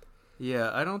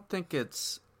 Yeah, I don't think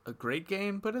it's a great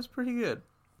game, but it's pretty good.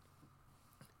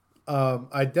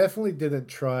 I definitely didn't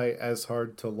try as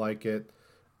hard to like it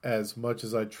as much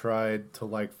as I tried to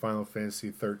like Final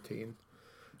Fantasy 13,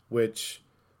 which,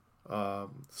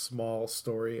 small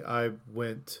story, I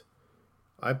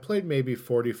played maybe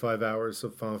 45 hours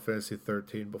of Final Fantasy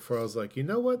 13 before I was like, you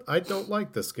know what? I don't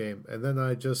like this game. And then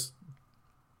I just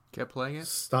kept playing it?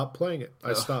 Stopped playing it.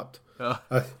 I stopped. Oh.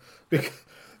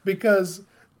 Because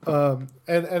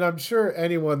and I'm sure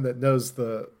anyone that knows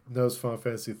Final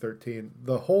Fantasy 13,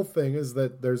 the whole thing is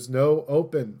that there's no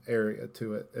open area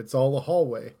to it. It's all a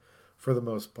hallway for the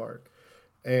most part.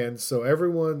 And so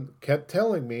everyone kept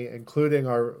telling me, including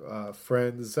our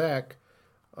friend Zach,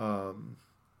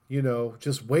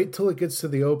 just wait till it gets to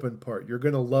the open part. You're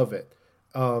going to love it.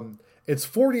 It's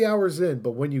 40 hours in,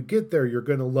 but when you get there, you're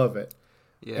going to love it.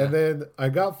 Yeah. And then I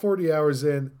got 40 hours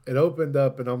in, it opened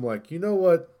up, and I'm like, you know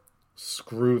what?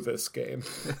 Screw this game.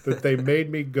 That they made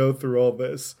me go through all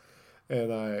this,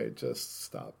 and I just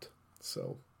stopped.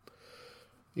 So,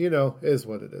 is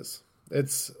what it is.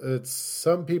 It's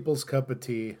some people's cup of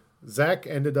tea. Zach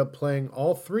ended up playing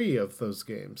all 3 of those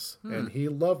games, and he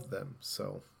loved them.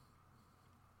 So,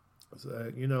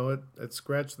 it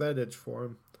scratched that itch for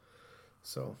him.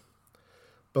 So,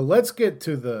 but let's get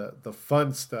to the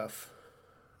fun stuff.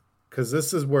 Because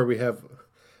this is where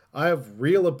I have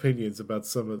real opinions about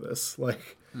some of this,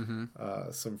 like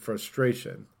some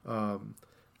frustration.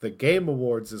 The Game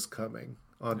Awards is coming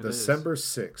on December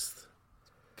 6th.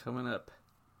 Coming up.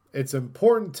 It's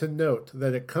important to note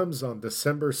that it comes on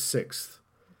December 6th.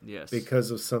 Yes. Because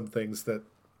of some things that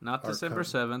not December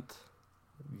 7th.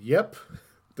 Yep.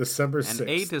 December 6th. And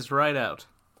 8 is right out.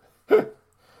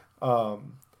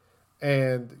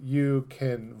 And you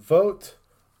can vote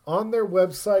on their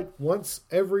website once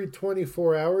every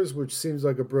 24 hours, which seems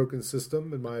like a broken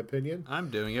system, in my opinion. I'm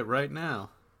doing it right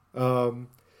now.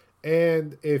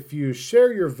 And if you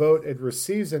share your vote, it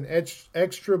receives an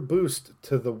extra boost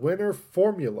to the winner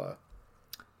formula,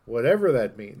 whatever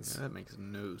that means. Yeah, that makes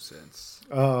no sense.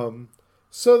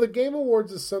 So the Game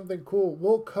Awards is something cool.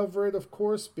 We'll cover it, of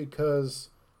course, because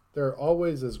there are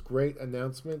always as great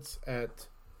announcements at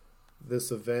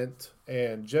this event.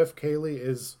 And Jeff Cayley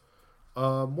is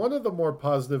one of the more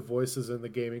positive voices in the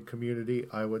gaming community,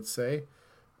 I would say.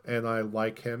 And I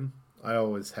like him. I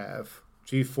always have.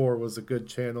 G4 was a good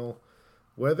channel,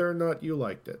 whether or not you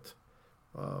liked it,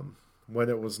 when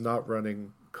it was not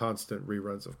running constant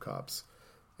reruns of Cops.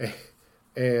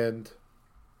 And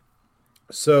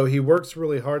so he works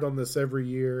really hard on this every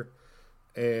year.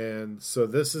 And so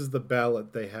this is the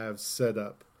ballot they have set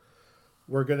up.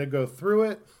 We're going to go through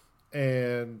it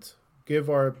and give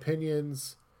our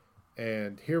opinions.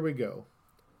 And here we go.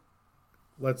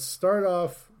 Let's start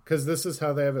off, because this is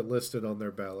how they have it listed on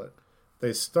their ballot.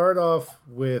 They start off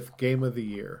with Game of the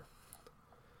Year.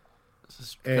 This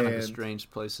is kind of a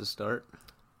strange place to start.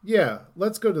 Yeah,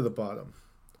 let's go to the bottom.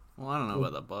 Well, I don't know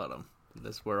about the bottom.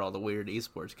 That's where all the weird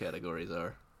esports categories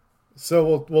are.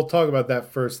 So we'll talk about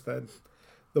that first then.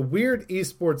 The weird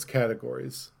esports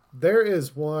categories. There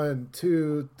is 1,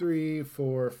 2, 3,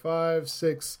 4, 5,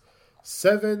 6,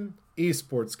 7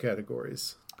 esports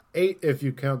categories. 8 if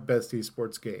you count best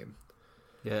esports game.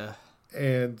 Yeah.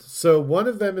 And so one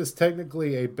of them is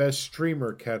technically a best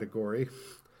streamer category,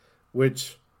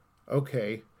 which,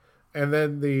 okay. And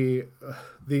then the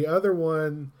other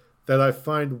one, that I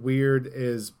find weird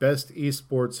is best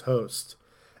esports host.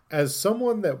 As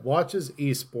someone that watches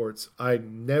esports, I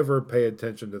never pay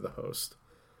attention to the host.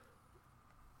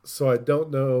 So I don't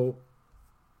know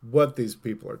what these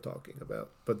people are talking about,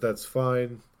 but that's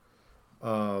fine.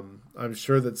 I'm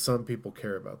sure that some people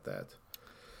care about that.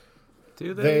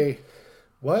 Do they?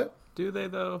 What? Do they,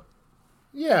 though?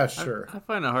 Yeah, sure. I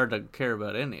find it hard to care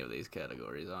about any of these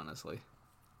categories, honestly.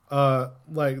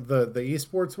 Like the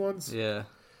esports ones? Yeah.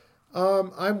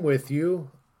 I'm with you.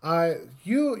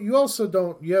 You also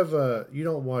don't you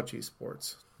don't watch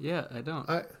esports. Yeah, I don't.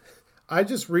 I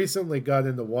just recently got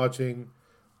into watching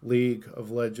League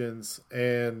of Legends,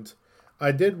 and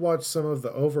I did watch some of the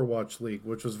Overwatch League,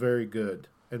 which was very good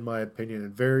in my opinion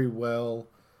and very well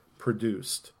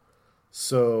produced.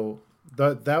 So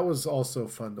that was also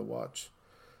fun to watch.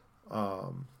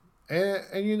 And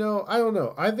you know, I don't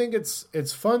know. I think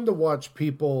it's fun to watch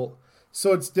people.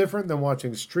 So it's different than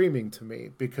watching streaming to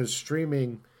me, because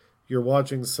streaming, you're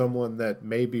watching someone that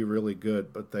may be really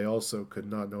good, but they also could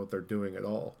not know what they're doing at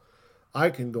all. I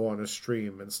can go on a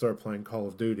stream and start playing Call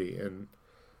of Duty, and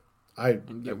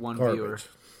get one garbage.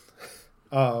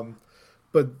 viewer.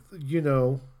 But you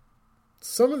know,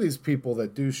 some of these people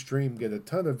that do stream get a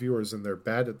ton of viewers, and they're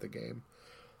bad at the game.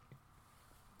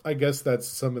 I guess that's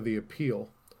some of the appeal.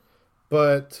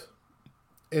 But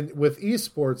with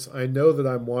esports, I know that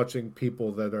I'm watching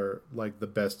people that are like the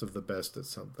best of the best at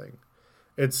something.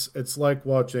 It's like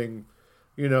watching,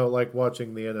 like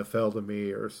watching the NFL to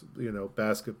me, or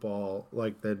basketball,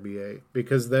 like the NBA,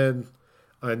 because then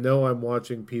I know I'm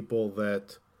watching people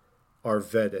that are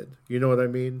vetted. You know what I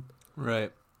mean?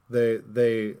 Right.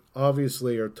 They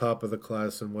obviously are top of the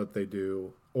class in what they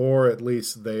do, or at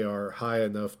least they are high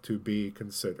enough to be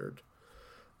considered.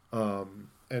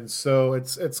 And so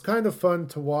it's kind of fun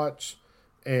to watch,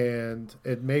 and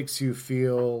it makes you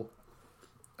feel,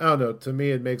 I don't know, to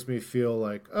me it makes me feel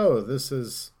like, oh, this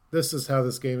is how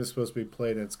this game is supposed to be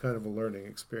played, and it's kind of a learning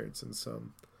experience in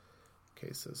some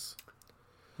cases.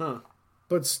 Huh.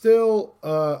 But still,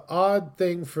 odd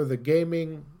thing for the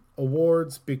gaming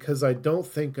awards, because I don't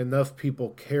think enough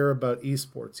people care about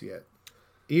esports yet.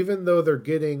 Even though they're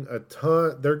getting a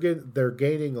ton, they're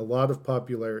gaining a lot of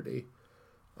popularity.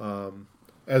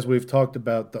 As we've talked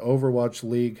about, the Overwatch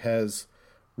League has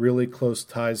really close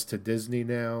ties to Disney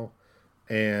now,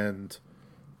 and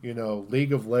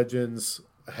League of Legends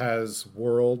has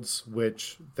Worlds,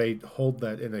 which they hold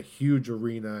that in a huge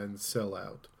arena and sell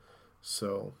out.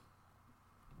 So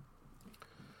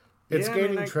it's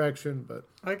gaining traction, but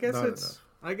I guess not it's enough.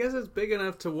 I guess it's big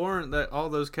enough to warrant that all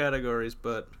those categories,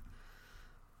 but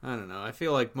I don't know. I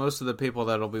feel like most of the people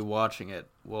that'll be watching it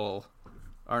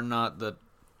are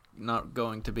not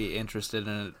going to be interested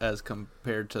in it as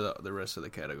compared to the rest of the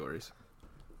categories.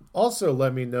 Also,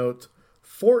 let me note,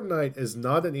 Fortnite is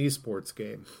not an esports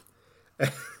game.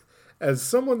 As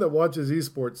someone that watches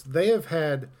esports, they have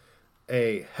had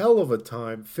a hell of a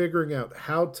time figuring out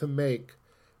how to make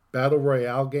Battle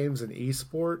Royale games an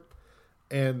esport,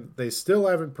 and they still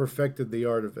haven't perfected the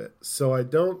art of it. So I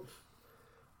don't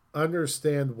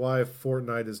understand why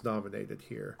Fortnite is nominated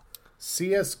here.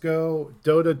 CSGO,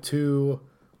 Dota 2,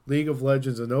 League of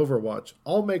Legends, and Overwatch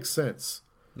all make sense.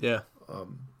 Yeah.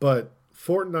 But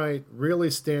Fortnite really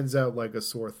stands out like a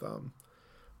sore thumb.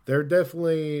 They're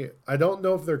definitely, I don't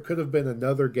know if there could have been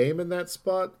another game in that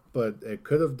spot, but it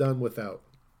could have done without,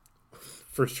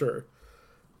 for sure.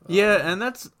 Yeah, and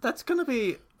that's going to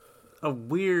be a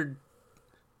weird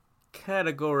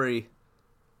category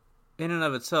in and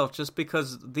of itself, just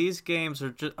because these games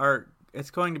are it's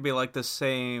going to be like the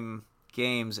same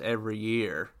games every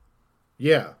year.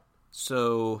 Yeah.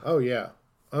 So. Oh yeah.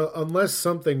 Unless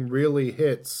something really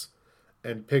hits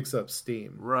and picks up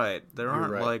steam. Right. There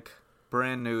aren't like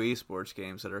brand new esports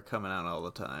games that are coming out all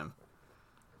the time.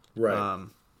 Right.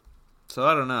 So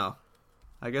I don't know.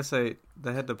 I guess they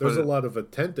had to put There's a lot of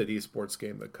attempted esports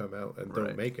game that come out and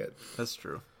don't make it. That's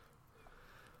true.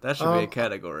 That should be a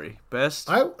category. Best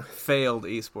failed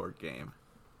esport game.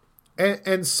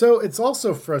 And so it's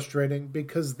also frustrating,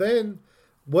 because then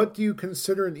what do you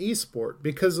consider an esport?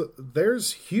 Because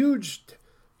there's huge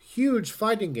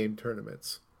fighting game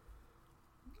tournaments.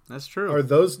 That's true. Are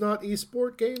those not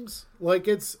esport games? Like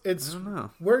it's I don't know.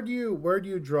 Where do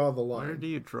you draw the line? Where do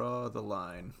you draw the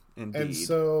line? Indeed. And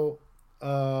so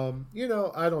I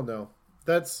don't know.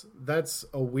 That's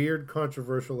a weird,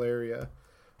 controversial area.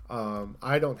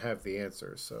 I don't have the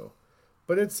answer, so,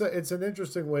 but it's an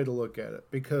interesting way to look at it,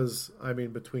 because I mean,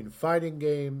 between fighting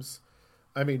games,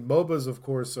 I mean, MOBAs of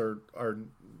course are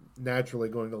naturally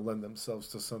going to lend themselves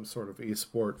to some sort of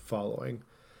esport following,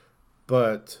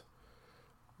 but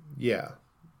yeah,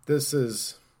 this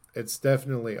is It's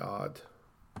definitely odd,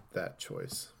 that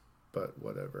choice, but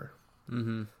whatever.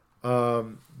 Mm-hmm.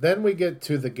 Then we get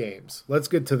to the games. Let's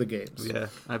get to the games. Yeah,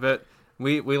 I bet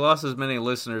we lost as many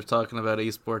listeners talking about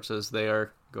esports as they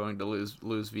are going to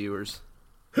lose viewers.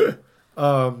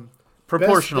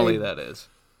 Proportionally, that is.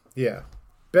 Yeah.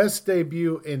 Best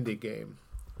debut indie game.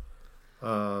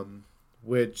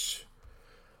 Which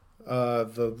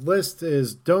the list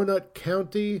is Donut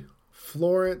County,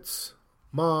 Florence,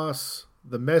 Moss,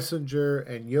 The Messenger,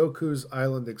 and Yoku's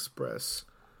Island Express.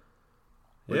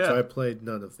 Which I played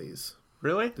none of these.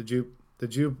 Really? Did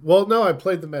you? Well, no, I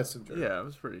played The Messenger. Yeah, I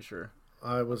was pretty sure.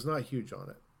 I was not huge on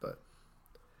it, but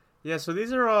yeah. So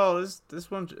these are all. This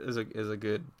one is a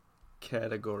good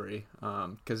category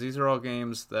because these are all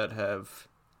games that have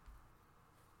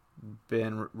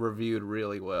been reviewed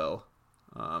really well.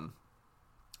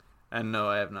 And no,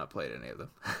 I have not played any of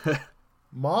them.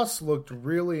 Moss looked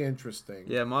really interesting.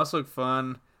 Yeah, Moss looked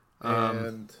fun.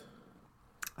 And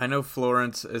I know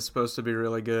Florence is supposed to be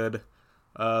really good.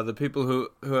 The people who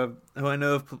I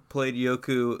know have played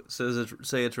Yoku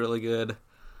say it's really good.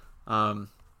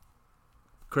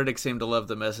 Critics seem to love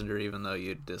The Messenger, even though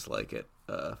you dislike it.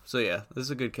 So yeah, this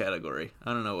is a good category.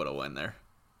 I don't know what'll win there.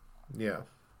 Yeah,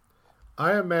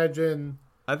 I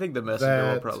think The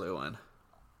Messenger will probably win.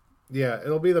 Yeah,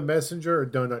 it'll be The Messenger or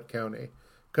Donut County,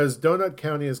 because Donut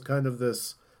County is kind of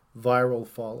this viral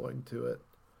following to it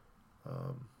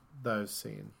that I've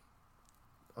seen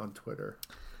on Twitter.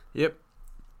 Yep.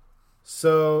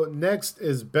 So next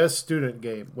is Best Student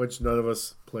Game, which none of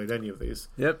us played any of these.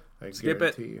 Yep. Skip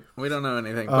it. You. We don't know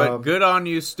anything, but good on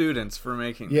you students for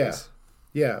making these.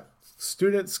 Yeah.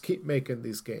 Students keep making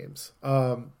these games.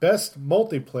 Best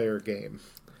multiplayer game.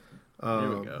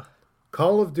 Here we go.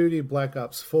 Call of Duty Black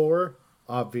Ops 4,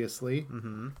 obviously,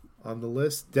 on the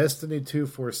list. Destiny 2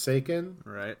 Forsaken.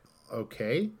 Right.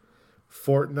 Okay.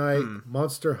 Fortnite,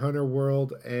 Monster Hunter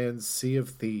World, and Sea of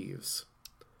Thieves.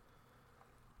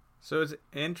 So it's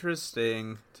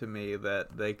interesting to me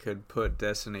that they could put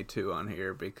Destiny 2 on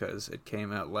here because it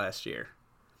came out last year.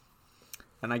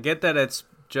 And I get that it's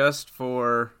just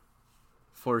for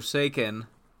Forsaken,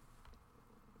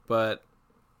 but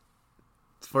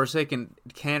Forsaken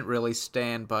can't really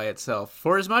stand by itself.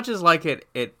 For as much as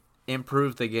it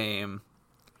improved the game,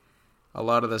 a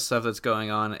lot of the stuff that's going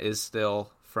on is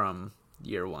still from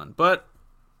year one. But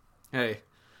hey,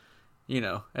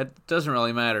 it doesn't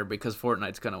really matter because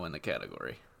Fortnite's going to win the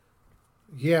category.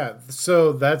 Yeah,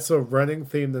 so that's a running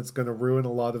theme that's going to ruin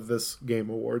a lot of this Game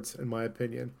Awards, in my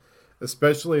opinion.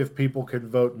 Especially if people can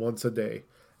vote once a day.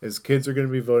 As kids are going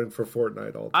to be voting for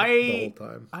Fortnite the whole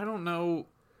time. I don't know.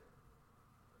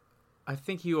 I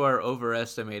think you are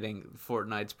overestimating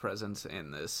Fortnite's presence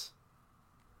in this.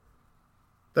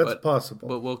 That's possible.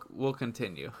 But we'll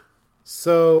continue.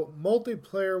 So,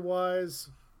 multiplayer-wise,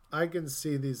 I can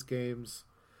see these games.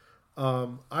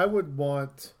 I would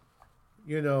want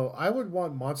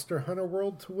Monster Hunter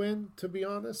World to win, to be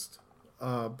honest.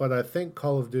 But I think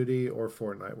Call of Duty or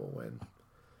Fortnite will win.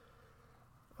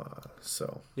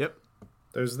 Yep.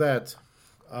 There's that.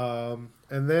 And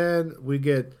then we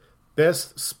get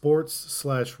Best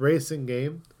Sports/Racing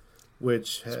Game,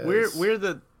 which has... It's weird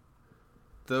that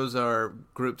those are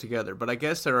grouped together, but I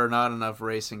guess there are not enough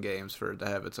racing games for it to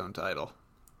have its own title.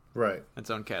 Right.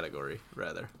 Its own category,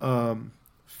 rather.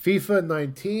 FIFA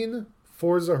 19,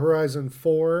 Forza Horizon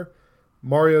 4,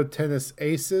 Mario Tennis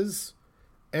Aces,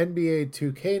 NBA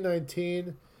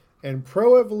 2K19, and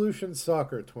Pro Evolution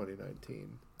Soccer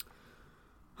 2019.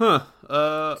 Huh.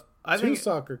 I think think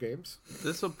soccer games.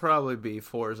 This will probably be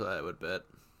Forza, I would bet.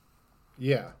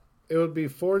 Yeah. It would be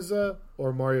Forza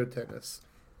or Mario Tennis.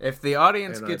 If the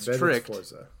audience gets tricked,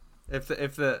 if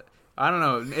the I don't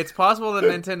know, it's possible that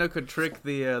Nintendo could trick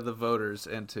the voters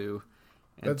into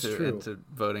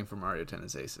voting for Mario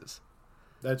Tennis Aces.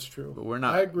 That's true. But we're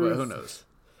not. I agree. Well, who knows?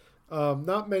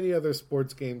 Not many other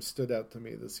sports games stood out to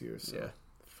me this year. So. Yeah.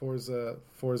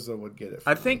 Forza would get it.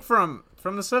 I think from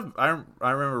the stuff I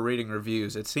remember reading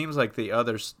reviews, it seems like the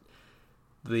others,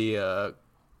 the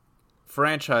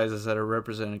franchises that are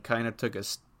represented kind of took a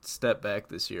step back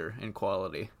this year in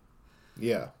quality.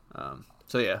 Yeah.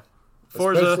 So yeah,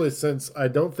 Forza, especially since I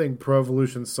don't think Pro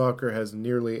Evolution Soccer has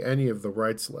nearly any of the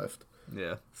rights left.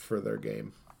 Yeah. For their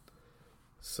game.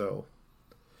 So,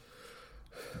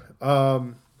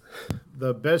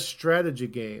 the best strategy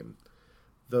game.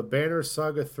 The Banner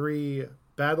Saga 3,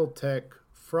 Battletech,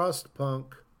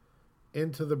 Frostpunk,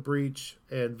 Into the Breach,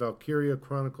 and Valkyria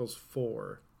Chronicles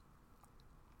 4.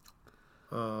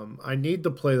 I need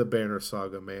to play the Banner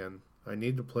Saga, man. I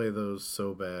need to play those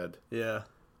so bad. Yeah.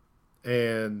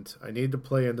 And I need to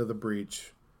play Into the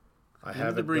Breach. I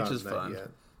haven't gotten that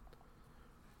yet.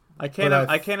 I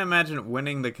can't imagine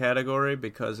winning the category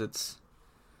because it's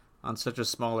on such a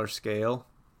smaller scale.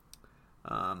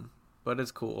 But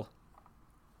it's cool.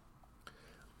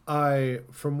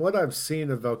 From what I've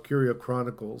seen of Valkyria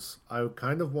Chronicles, I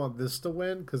kind of want this to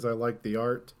win because I like the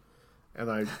art,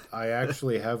 and I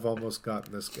actually have almost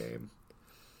gotten this game.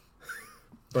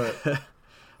 But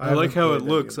I like how it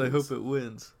looks. I hope it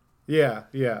wins. Yeah,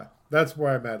 that's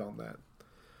where I'm at on that.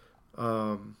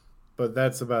 But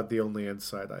that's about the only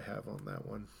insight I have on that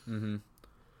one. Mm-hmm.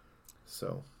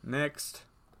 So next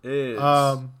is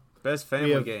best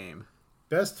family game.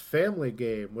 Best family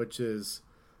game, which is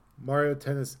Mario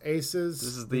Tennis Aces.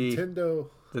 This is Nintendo.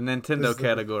 The Nintendo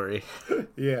category.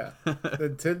 Yeah.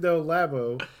 Nintendo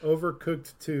Labo,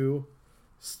 Overcooked 2,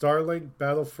 Starlink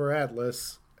Battle for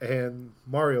Atlas, and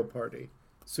Mario Party.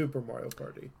 Super Mario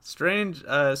Party. Strange.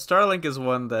 Starlink is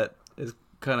one that is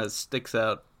kind of sticks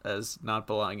out as not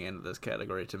belonging into this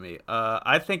category to me.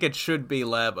 I think it should be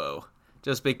Labo,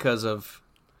 just because of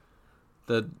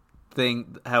the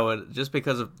thing, just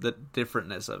because of the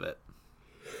differentness of it.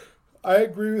 I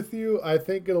agree with you. I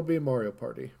think it'll be Mario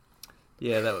Party.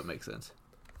 Yeah, that would make sense.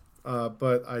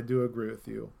 But I do agree with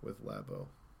you with Labo.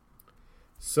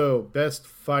 So, best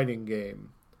fighting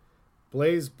game.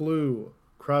 Blaze Blue,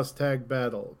 Cross Tag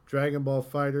Battle, Dragon Ball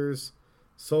Fighters,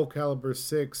 Soul Calibur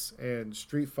 6, and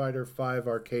Street Fighter 5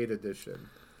 Arcade Edition.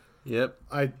 Yep.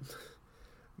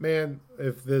 Man,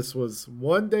 if this was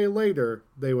one day later,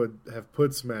 they would have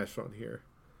put Smash on here.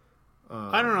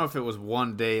 I don't know if it was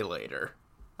one day later.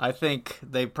 I think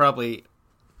they probably...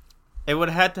 It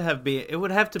would have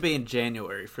to be in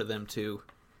January for them to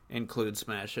include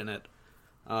Smash in it.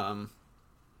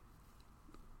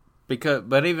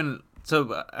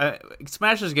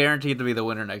 Smash is guaranteed to be the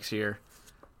winner next year.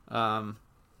 I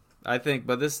think,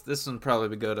 but this one probably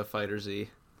would go to Fighter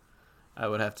Z. I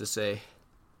would have to say.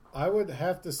 I would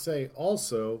have to say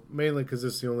also, mainly because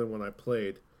it's the only one I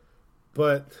played,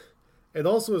 but it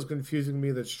also is confusing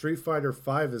me that Street Fighter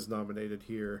V is nominated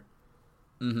here.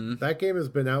 Mm-hmm. That game has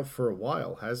been out for a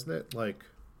while, hasn't it?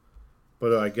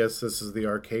 But I guess this is the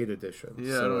arcade edition,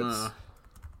 yeah, so I don't know.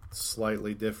 It's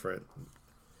slightly different.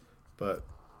 But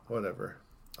whatever.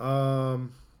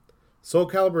 Soul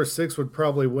Calibur 6 would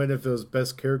probably win if it was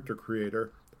best character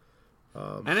creator.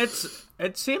 And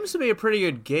it seems to be a pretty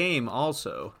good game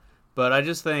also. But I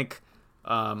just think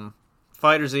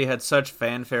Fighter Z had such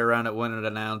fanfare around it when it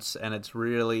announced, and it's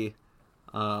really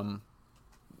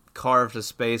carved a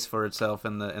space for itself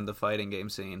in the fighting game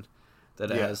scene that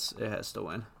it has to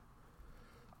win.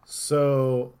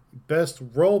 So, best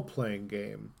role-playing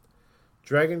game.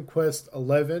 Dragon Quest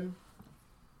XI,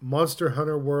 Monster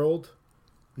Hunter World,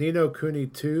 Ni no Kuni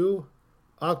 2,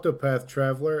 Octopath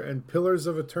Traveler, and Pillars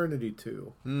of Eternity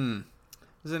 2. This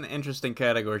is an interesting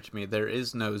category to me. There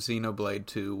is no Xenoblade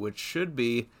 2, which should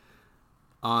be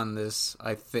on this,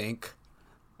 I think.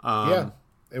 Yeah,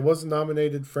 it wasn't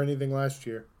nominated for anything last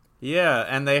year. Yeah,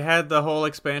 and they had the whole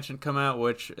expansion come out,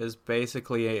 which is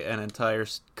basically an entire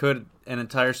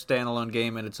standalone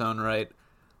game in its own right.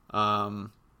 I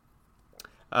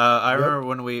remember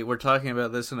when we were talking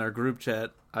about this in our group chat,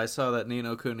 I saw that Ni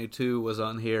no Kuni 2 was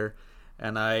on here,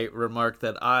 and I remarked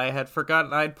that I had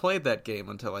forgotten I'd played that game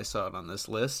until I saw it on this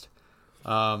list,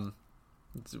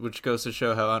 which goes to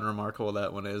show how unremarkable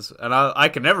that one is. And I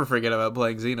can never forget about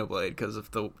playing Xenoblade because of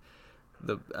the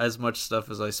as much stuff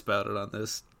as I spouted on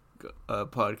this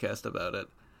podcast about it.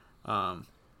 I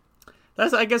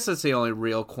guess that's the only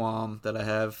real qualm that I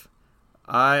have.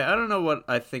 I don't know what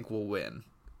I think will win.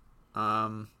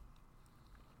 I've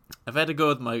had to go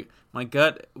with my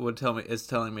gut is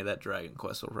telling me that Dragon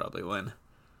Quest will probably win,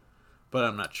 but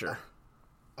I'm not sure.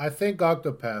 I think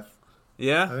Octopath.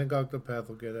 Yeah, I think Octopath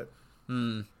will get it.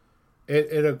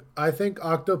 I think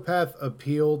Octopath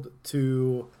appealed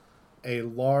to a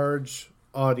large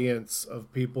audience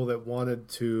of people that wanted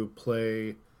to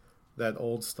play that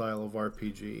old style of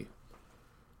RPG.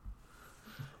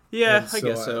 Yeah, I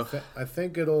guess so. I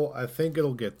think it'll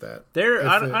get that.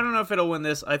 I don't know if it'll win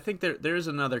this. I think there's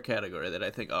another category that I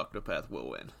think Octopath will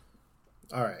win.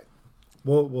 All right,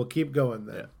 we'll keep going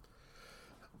then.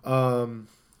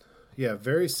 Yeah.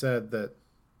 Very sad that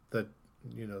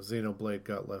Xenoblade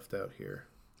got left out here.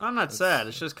 I'm not sad.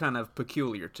 It's just kind of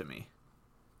peculiar to me.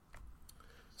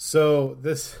 So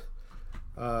this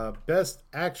best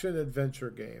action adventure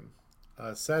game: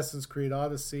 Assassin's Creed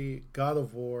Odyssey, God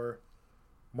of War,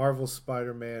 Marvel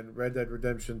Spider-Man, Red Dead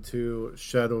Redemption 2,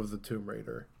 Shadow of the Tomb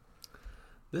Raider.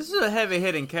 This is a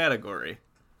heavy-hitting category.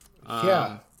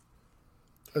 Yeah.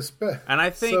 And I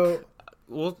think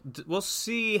we'll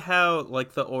see how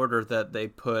the order that they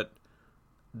put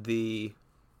the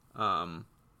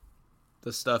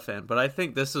the stuff in. But I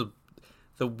think this is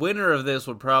the winner of this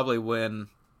would probably win.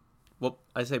 Well,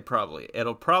 I say probably.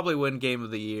 It'll probably win Game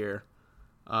of the Year.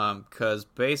 Because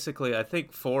basically, I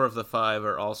think 4 of the 5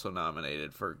 are also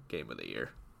nominated for Game of the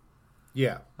Year.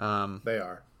 Yeah, they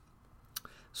are.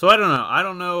 So I don't know. I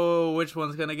don't know which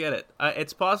one's going to get it.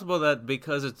 It's possible that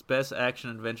because it's Best Action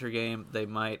Adventure Game, they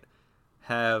might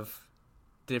have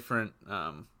different...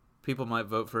 people might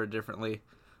vote for it differently.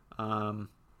 But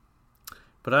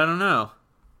I don't know.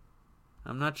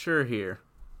 I'm not sure here.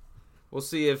 We'll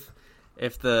see if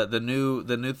the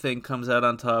new thing comes out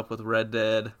on top with Red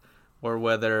Dead, or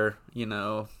whether,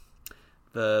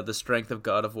 the strength of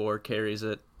God of War carries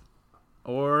it.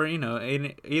 Or,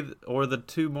 or the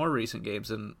 2 more recent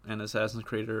games in Assassin's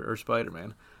Creed or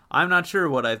Spider-Man. I'm not sure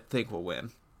what I think will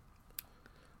win.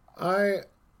 I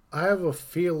have a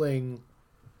feeling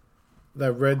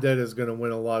that Red Dead is going to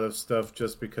win a lot of stuff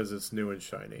just because it's new and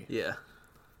shiny. Yeah.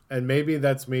 And maybe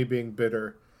that's me being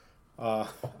bitter. I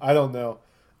don't know.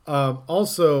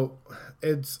 Also,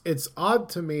 it's odd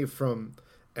to me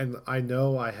and I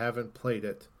know I haven't played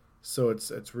it, so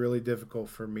it's really difficult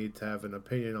for me to have an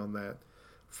opinion on that.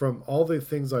 From all the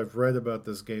things I've read about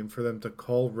this game, for them to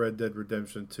call Red Dead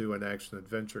Redemption 2 an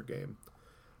action-adventure game,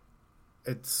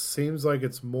 it seems like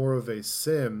it's more of a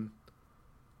sim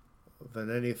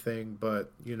than anything,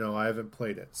 but, I haven't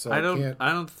played it, so I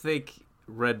don't think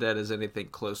Red Dead is anything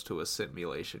close to a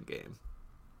simulation game.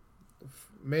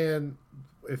 Man,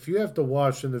 if you have to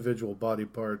wash individual body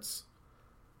parts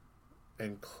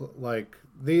and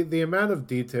the amount of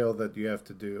detail that you have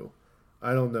to do,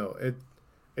 I don't know.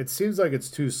 It seems like it's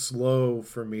too slow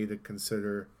for me to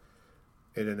consider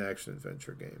it an action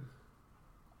adventure game.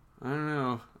 I don't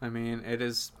know. I mean, it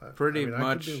is pretty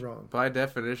much by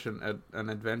definition an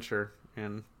adventure.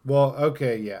 And well,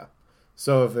 okay, yeah.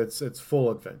 So if it's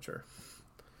full adventure,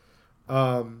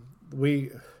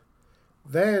 we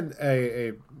then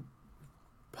a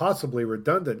possibly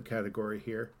redundant category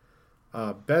here.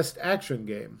 Best action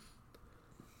game,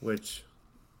 which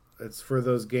it's for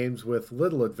those games with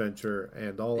little adventure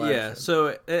and all action. Yeah,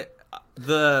 so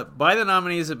by the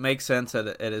nominees, it makes sense that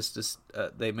it is just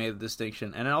they made the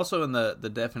distinction, and also in the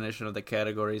definition of the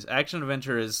categories, action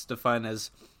adventure is defined as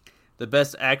the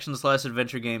best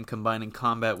action/adventure game combining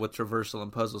combat with traversal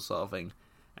and puzzle solving,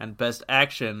 and best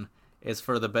action is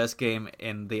for the best game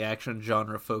in the action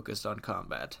genre focused on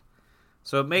combat.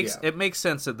 So it makes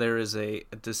sense that there is a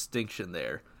distinction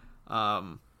there.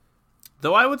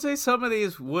 Though I would say some of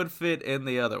these would fit in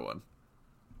the other one.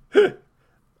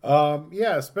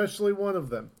 Yeah, especially one of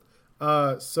them.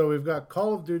 So we've got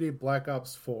Call of Duty Black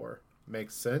Ops 4.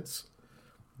 Makes sense.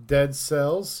 Dead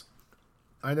Cells.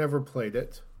 I never played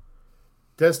it.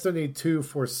 Destiny 2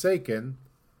 Forsaken.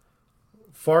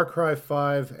 Far Cry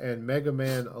 5 and Mega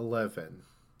Man 11.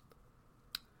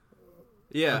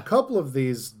 Yeah. A couple of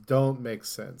these don't make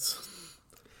sense.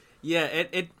 Yeah,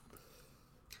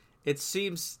 it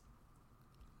seems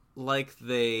like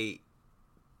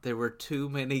there were too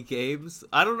many games.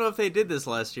 I don't know if they did this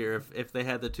last year, if they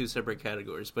had the 2 separate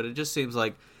categories, but it just seems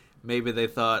like maybe they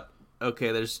thought,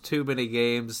 okay, there's too many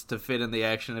games to fit in the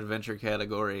action-adventure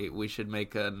category, we should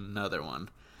make another one.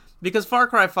 Because Far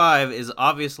Cry 5 is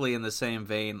obviously in the same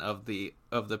vein of the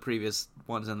previous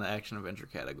ones in the action-adventure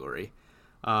category.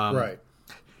 Right.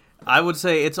 I would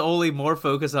say it's only more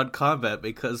focused on combat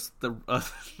because the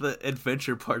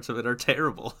adventure parts of it are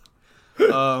terrible.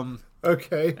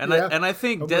 Okay. And I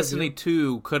think Destiny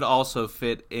 2 could also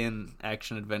fit in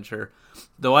action adventure,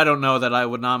 though I don't know that I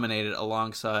would nominate it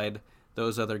alongside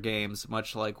those other games,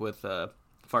 much like with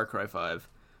Far Cry 5.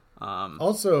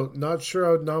 Also, not sure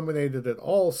I would nominate it at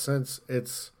all since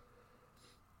it's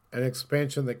an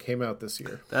expansion that came out this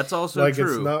year. That's also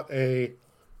true. It's not a...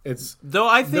 though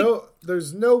I think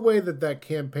there's no way that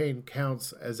campaign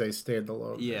counts as a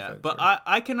standalone. Yeah, adventure. but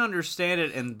I can understand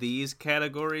it in these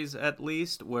categories at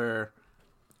least, where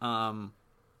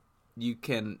you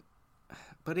can.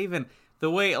 But even the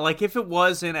way, like, if it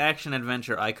was in action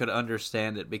adventure, I could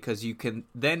understand it because you can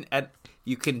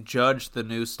judge the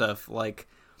new stuff like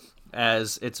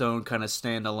as its own kind of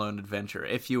standalone adventure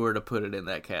if you were to put it in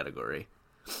that category.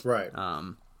 Right.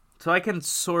 So I can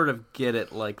sort of get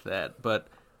it like that, but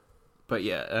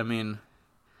yeah, I mean,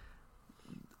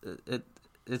 it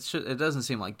doesn't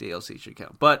seem like DLC should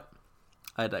count, but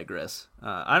I digress.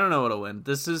 I don't know what'll win.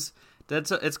 It's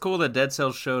cool that Dead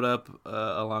Cells showed up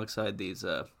alongside these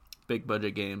big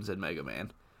budget games and Mega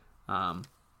Man.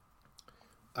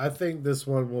 I think this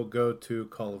one will go to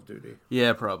Call of Duty.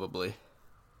 Yeah, probably.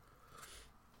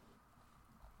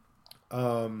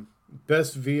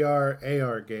 Best VR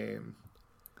AR game.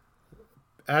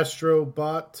 Astro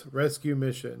Bot, Rescue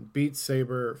Mission, Beat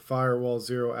Saber, Firewall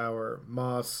Zero Hour,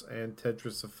 Moss, and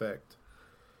Tetris Effect.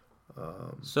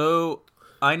 So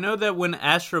I know that when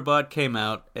Astrobot came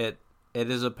out, it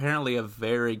is apparently a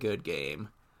very good game.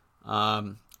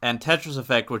 And Tetris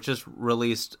Effect, which just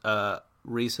released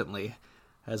recently,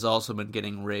 has also been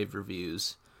getting rave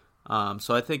reviews.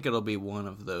 So I think it'll be one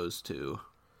of those two.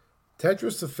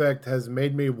 Tetris Effect has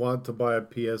made me want to buy a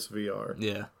PSVR.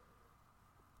 Yeah.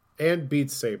 And Beat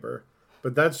Saber.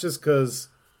 But that's just because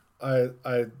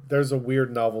there's a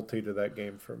weird novelty to that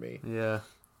game for me. Yeah.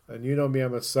 And you know me,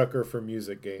 I'm a sucker for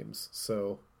music games.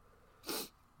 So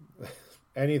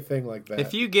anything like that.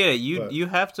 If you get it, you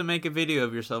have to make a video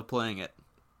of yourself playing it.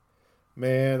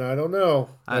 Man, I don't know.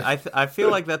 I feel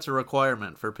like that's a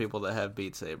requirement for people that have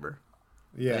Beat Saber.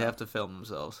 Yeah. They have to film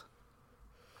themselves.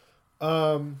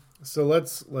 So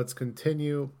let's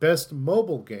continue. Best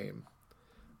mobile game.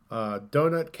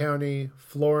 Donut County,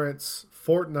 Florence,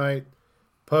 Fortnite,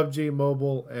 PUBG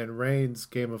Mobile, and Reign's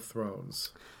Game of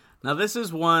Thrones. Now this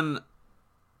is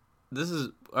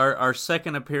our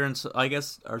second appearance, I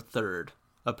guess our third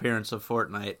appearance of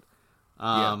Fortnite.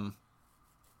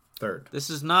 Third. This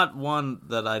is not one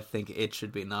that I think it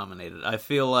should be nominated. I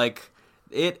feel like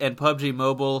it and PUBG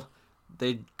Mobile,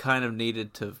 they kind of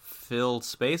needed to fill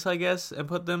space, I guess, and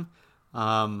put them.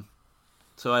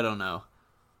 So I don't know.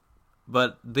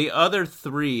 But the other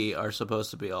three are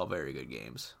supposed to be all very good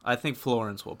games. I think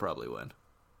Florence will probably win.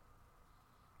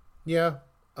 Yeah,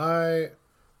 I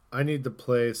need to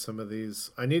play some of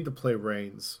these. I need to play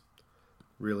Reigns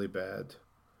really bad.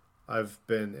 I've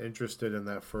been interested in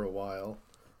that for a while,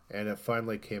 and it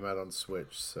finally came out on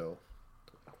Switch. So,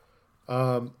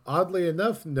 oddly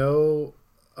enough, no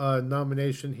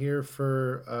nomination here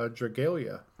for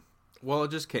Dragalia. Well,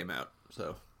 it just came out,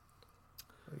 so...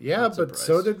 Yeah, but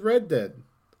so did Red Dead.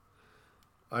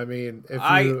 I mean, if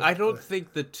you... I don't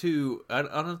think the two... I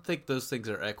don't think those things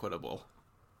are equitable.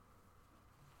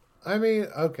 I mean,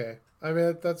 okay. I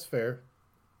mean, that's fair.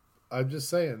 I'm just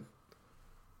saying.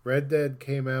 Red Dead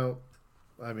came out,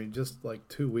 I mean, just like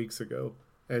 2 weeks ago.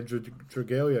 And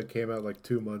Dragalia came out like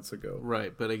 2 months ago.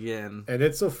 Right, but again... And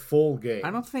it's a full game.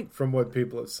 I don't think... From what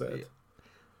people have said.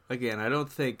 Again, I don't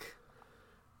think...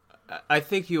 I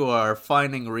think you are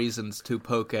finding reasons to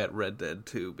poke at Red Dead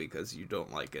 2 because you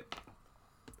don't like it.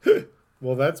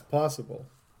 Well, that's possible.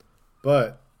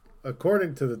 But,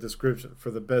 according to the description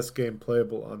for the best game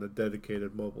playable on a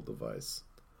dedicated mobile device,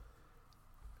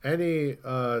 any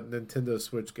Nintendo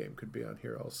Switch game could be on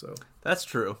here also. That's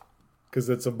true. Because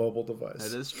it's a mobile device.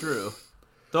 That is true.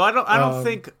 Though I don't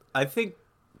think... I think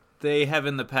they have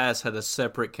in the past had a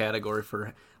separate category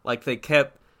for... Like, they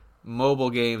kept mobile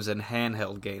games and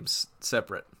handheld games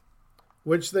separate.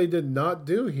 Which they did not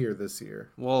do here this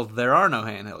year. Well, there are no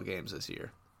handheld games this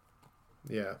year.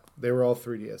 Yeah, they were all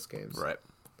 3DS games. Right.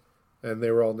 And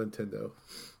they were all Nintendo.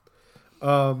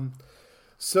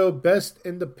 So, best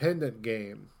independent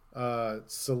game.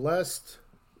 Celeste,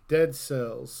 Dead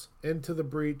Cells, Into the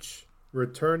Breach,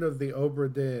 Return of the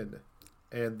Obra Dinn,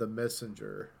 and The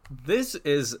Messenger. This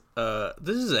is a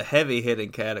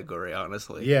heavy-hitting category,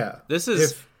 honestly. Yeah. This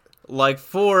is... Like,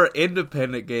 for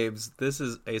independent games, this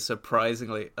is a surprising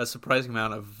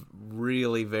amount of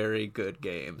really very good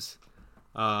games.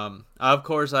 Of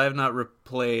course, I have not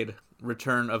played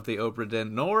Return of the Obra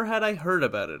Dinn, nor had I heard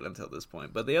about it until this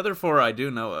point. But the other four I do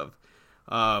know of.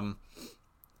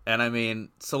 And I mean,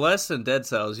 Celeste and Dead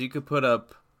Cells, you could put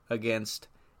up against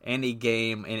any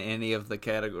game in any of the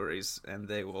categories, and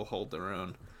they will hold their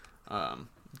own.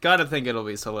 Gotta think it'll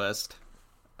be Celeste.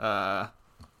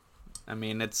 I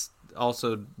mean, it's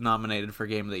also nominated for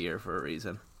Game of the Year for a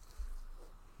reason.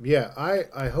 Yeah,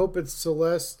 I hope it's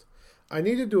Celeste. I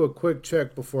need to do a quick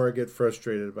check before I get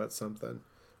frustrated about something.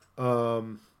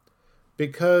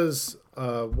 Because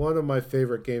one of my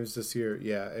favorite games this year,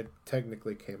 yeah, it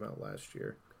technically came out last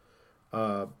year.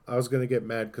 I was going to get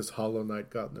mad because Hollow Knight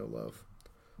got no love.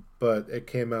 But it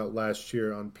came out last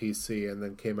year on PC and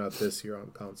then came out this year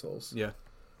on consoles. Yeah.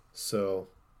 So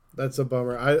that's a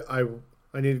bummer.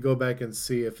 I need to go back and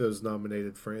see if it was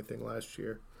nominated for anything last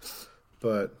year.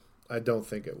 But I don't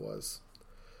think it was.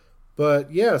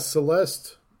 But yeah,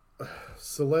 Celeste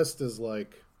is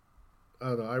like, I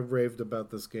don't know, I raved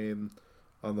about this game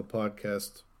on the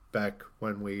podcast back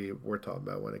when we were talking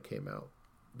about when it came out.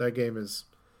 That game is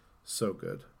so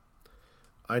good.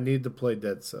 I need to play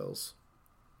Dead Cells.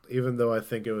 Even though I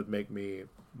think it would make me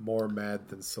more mad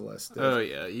than Celeste did. Oh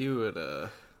yeah, you would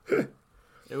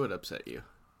it would upset you.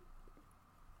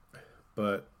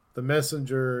 But The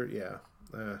Messenger, yeah,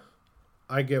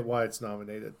 I get why it's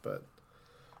nominated, but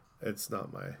it's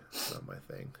not my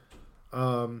thing.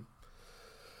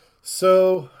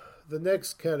 So the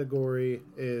next category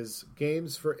is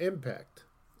games for impact,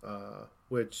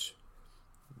 which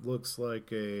looks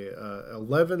like a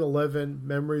 1111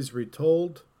 Memories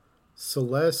Retold,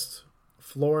 Celeste,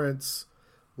 Florence,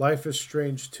 Life is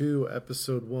Strange 2,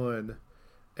 Episode 1,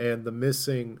 and the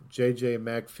missing J.J.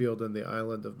 Macfield and the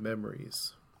Island of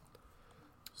Memories.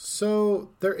 So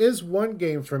there is one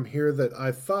game from here that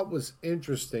I thought was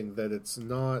interesting that it's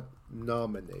not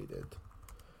nominated.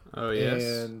 Oh, yes.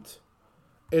 And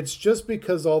it's just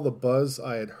because all the buzz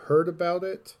I had heard about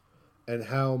it and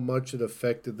how much it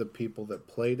affected the people that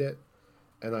played it.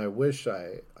 And I wish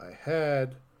I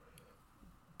had.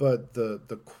 But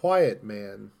the Quiet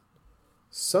Man,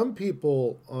 some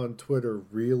people on Twitter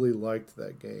really liked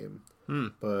that game.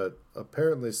 But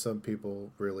apparently some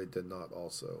people really did not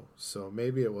also. So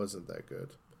maybe it wasn't that good.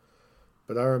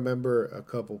 But I remember a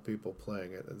couple people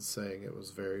playing it and saying it was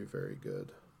very, very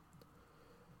good.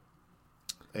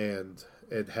 And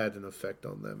it had an effect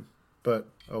on them. But,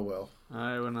 oh well.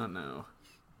 I would not know.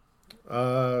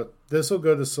 This will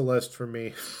go to Celeste for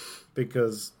me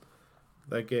because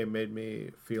that game made me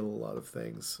feel a lot of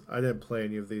things. I didn't play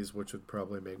any of these, which would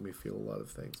probably make me feel a lot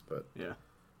of things, but yeah,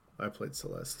 I played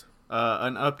Celeste.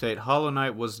 An update. Hollow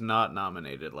Knight was not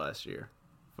nominated last year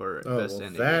for Best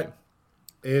Indie that Game.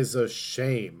 Is a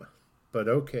shame. But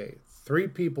okay. 3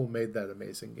 people made that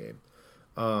amazing game.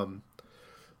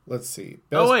 Let's see.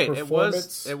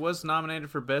 Best it was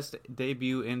nominated for Best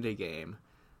Debut Indie Game.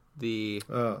 The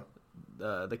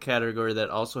category that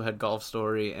also had Golf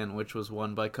Story and which was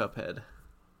won by Cuphead.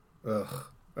 Ugh.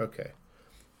 Okay.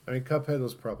 I mean, Cuphead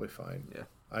was probably fine. Yeah.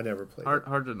 I never played it.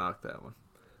 Hard to knock that one.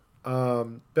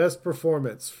 Best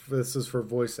performance. This is for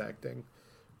voice acting.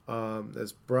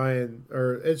 It's Brian,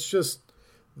 or it's just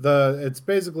it's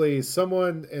basically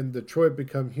someone in Detroit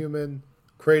Become Human,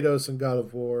 Kratos in God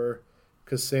of War,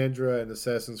 Cassandra in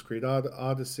Assassin's Creed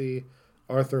Odyssey,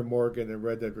 Arthur Morgan in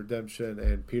Red Dead Redemption,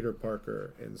 and Peter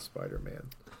Parker in Spider-Man.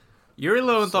 Yuri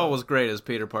Lowenthal was great as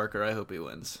Peter Parker. I hope he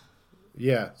wins.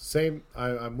 Yeah, same.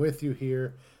 I'm with you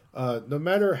here. No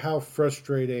matter how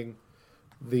frustrating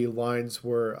the lines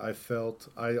were,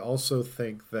 I also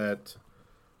think that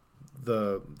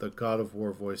the God of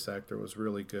War voice actor was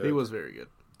really good. He was very good.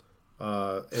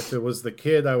 If it was the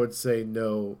kid, I would say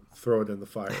no, throw it in the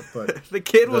fire. But the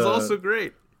kid was also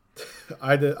great.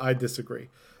 I disagree,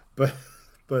 but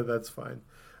that's fine.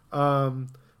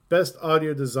 Best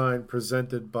audio design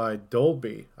presented by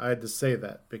Dolby. I had to say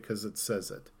that because it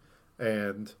says it.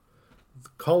 And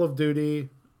Call of Duty,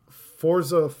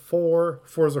 Forza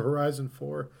Horizon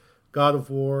 4, God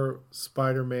of War,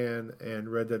 Spider-Man, and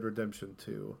Red Dead Redemption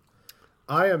 2.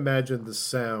 I imagine the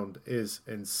sound is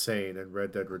insane in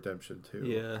Red Dead Redemption 2.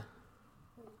 Yeah.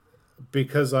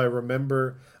 Because I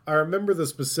remember the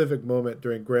specific moment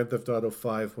during Grand Theft Auto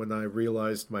 5 when I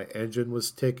realized my engine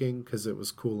was ticking because it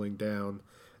was cooling down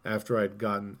after I'd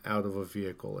gotten out of a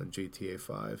vehicle in GTA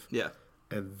 5. Yeah.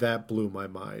 And that blew my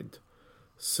mind.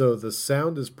 So the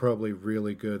sound is probably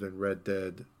really good in Red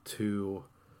Dead 2,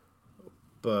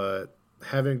 but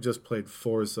having just played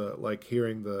Forza, like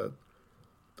hearing the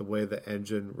way the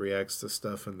engine reacts to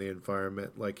stuff in the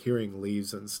environment, like hearing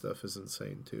leaves and stuff is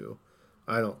insane too.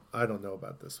 I don't know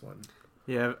about this one.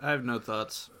 Yeah, I have no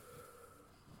thoughts.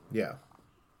 Yeah.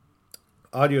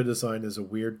 Audio design is a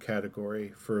weird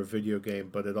category for a video game,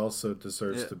 but it also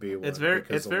deserves to be one. It's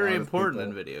very important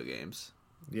in video games.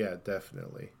 Yeah,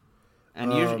 definitely.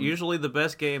 And usually the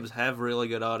best games have really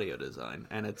good audio design,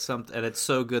 and it's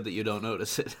so good that you don't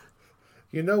notice it.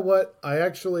 You know what?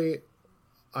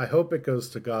 I hope it goes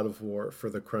to God of War for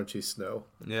the crunchy snow.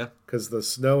 Yeah. Because the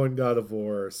snow in God of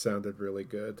War sounded really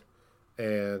good.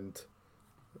 And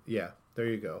yeah, there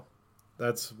you go.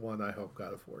 That's one I hope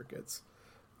God of War gets.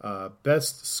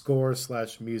 Best score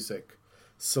 / music: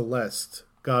 Celeste,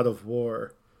 God of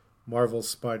War, Marvel's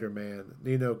Spider-Man,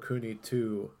 Ni no Kuni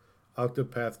 2,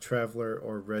 Octopath Traveler,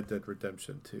 or Red Dead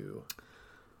Redemption 2.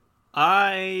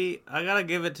 I gotta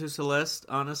give it to Celeste,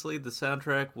 honestly. The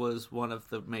soundtrack was one of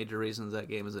the major reasons that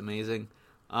game is amazing.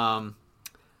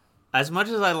 As much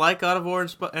as I like God of War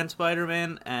and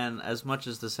Spider-Man, and as much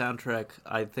as the soundtrack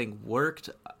I think worked,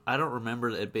 I don't remember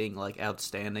it being like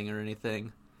outstanding or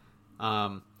anything.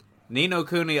 Ni no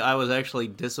Kuni, I was actually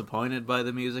disappointed by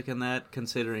the music in that,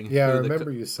 considering who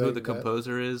the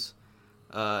composer is.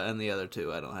 And the other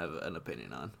two I don't have an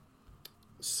opinion on.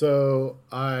 So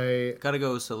I gotta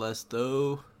go with Celeste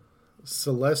though.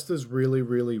 Celeste is really,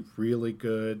 really, really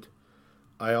good.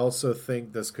 I also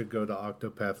think this could go to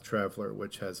Octopath Traveler,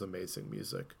 which has amazing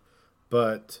music.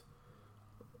 But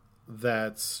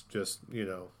that's just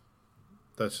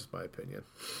my opinion.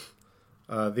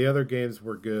 The other games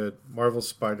were good. Marvel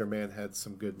Spider-Man had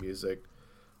some good music.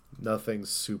 Nothing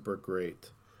super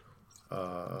great.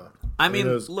 I mean,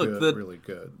 it was look, good, really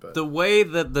good. But the way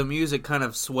that the music kind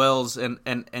of swells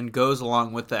and goes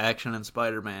along with the action in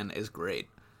Spider-Man is great.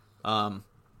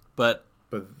 But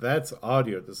that's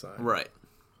audio design. Right.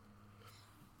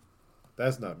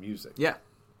 That's not music. Yeah.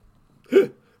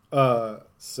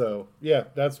 So yeah,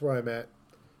 that's where I'm at.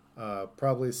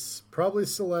 Probably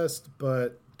Celeste,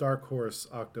 but Dark Horse,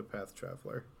 Octopath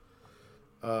Traveler.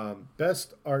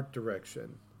 Best art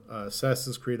direction: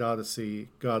 Assassin's Creed Odyssey,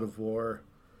 God of War,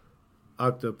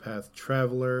 Octopath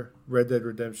Traveler, Red Dead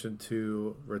Redemption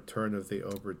 2, Return of the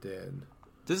Obra Dinn.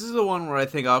 This is the one where I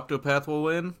think Octopath will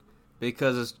win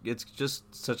because it's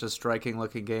just such a striking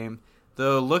looking game.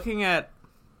 Though looking at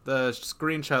the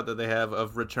screenshot that they have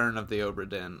of Return of the Obra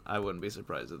Dinn, I wouldn't be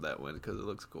surprised if that win because it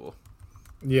looks cool.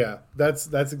 Yeah, that's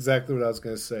exactly what I was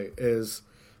going to say. Is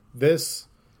this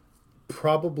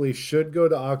probably should go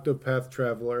to Octopath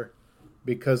Traveler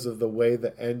because of the way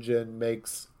the engine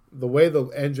layers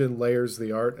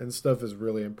the art and stuff is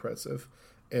really impressive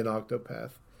in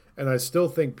Octopath. And I still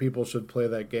think people should play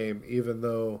that game, even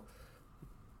though,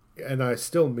 and I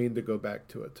still mean to go back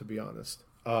to it, to be honest.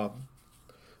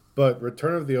 But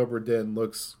Return of the Obra Dinn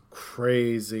looks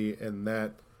crazy in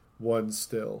that one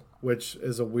still, which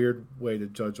is a weird way to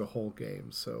judge a whole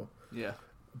game. So yeah,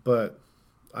 but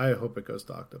I hope it goes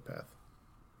to Octopath.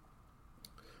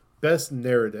 Best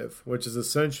narrative, which is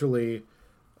essentially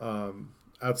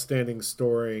outstanding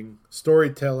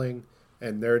storytelling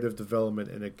and narrative development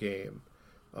in a game.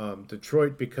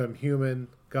 Detroit Become Human,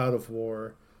 God of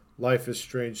War, Life is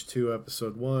Strange 2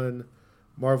 Episode 1,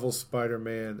 Marvel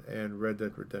Spider-Man, and Red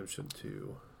Dead Redemption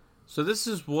 2. So this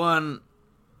is one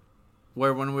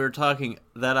where when we were talking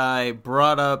that I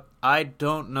brought up, I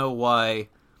don't know why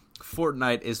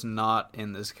Fortnite is not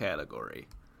in this category.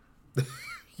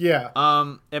 Yeah.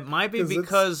 It might be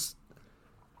because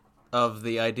of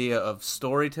the idea of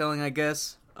storytelling, I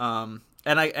guess.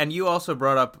 And you also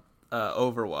brought up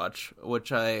Overwatch,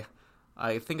 which I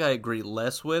think I agree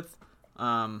less with,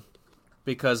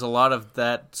 because a lot of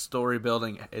that story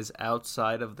building is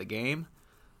outside of the game.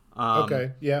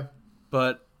 Okay, yeah.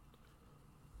 But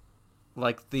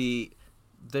like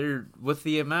with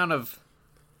the amount of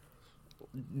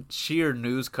sheer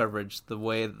news coverage, the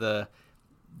way the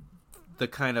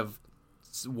kind of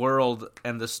world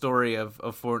and the story of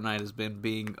Fortnite has been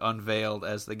being unveiled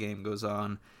as the game goes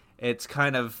on, it's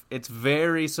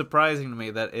very surprising to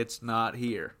me that it's not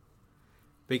here.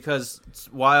 Because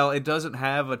while it doesn't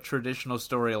have a traditional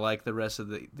story like the rest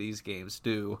of these games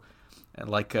do, and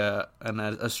like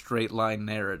a straight line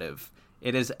narrative,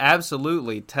 it is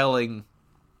absolutely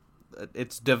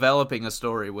it's developing a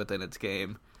story within its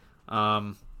game.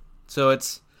 So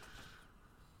it's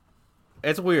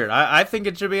weird. I think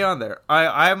it should be on there.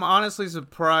 I'm honestly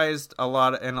surprised a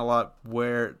lot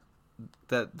where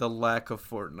that the lack of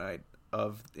Fortnite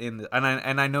and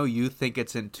I know you think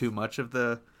it's in too much of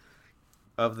the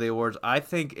awards. I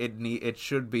think it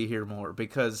should be here more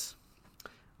because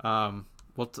I'll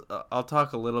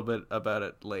talk a little bit about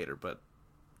it later, but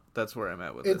that's where I'm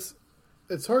at with this.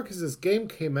 It's hard because this game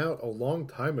came out a long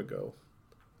time ago.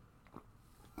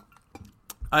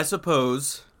 I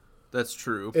suppose that's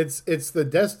true. It's the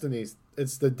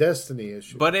Destiny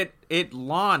issue. But it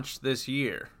launched this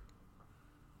year.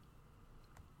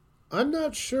 I'm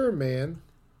not sure, man.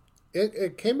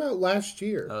 It came out last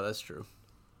year. Oh, that's true.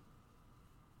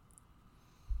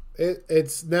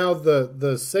 It's now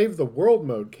the Save the World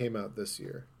mode came out this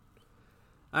year.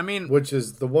 I mean, which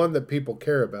is the one that people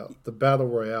care about, the Battle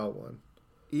Royale one.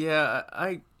 Yeah,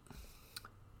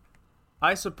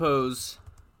 I suppose,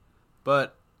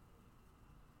 but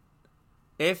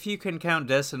if you can count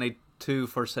Destiny 2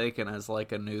 Forsaken as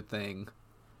like a new thing,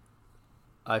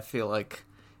 I feel like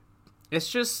it's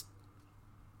just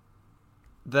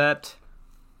that,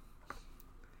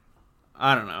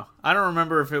 I don't know. I don't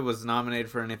remember if it was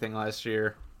nominated for anything last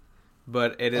year,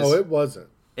 but it is. Oh, it wasn't.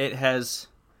 It has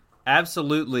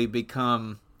absolutely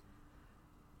become,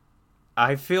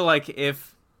 I feel like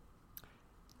if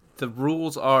the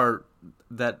rules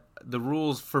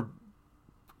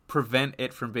prevent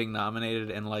it from being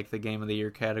nominated in like the Game of the Year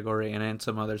category and in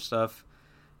some other stuff,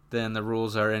 then the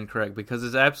rules are incorrect because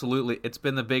it's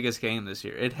been the biggest game this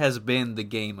year. It has been the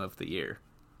game of the year.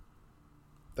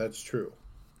 That's true.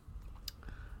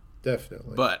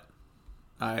 Definitely. But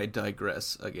I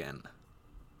digress again.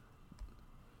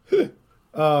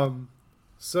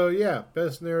 So yeah,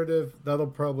 best narrative, that'll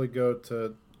probably go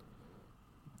to,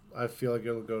 I feel like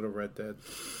it'll go to Red Dead.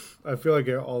 I feel like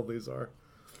all these are.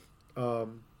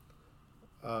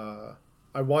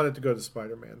 I wanted to go to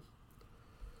Spider-Man,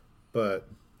 but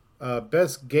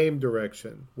best game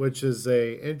direction, which is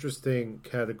a interesting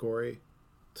category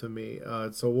to me.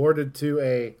 It's awarded to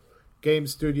a game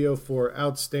studio for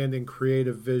outstanding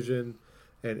creative vision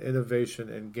and innovation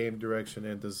in game direction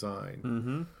and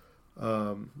design.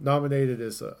 Nominated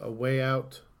is a Way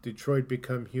Out, Detroit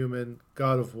Become Human,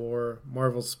 God of War,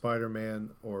 Marvel's Spider-Man,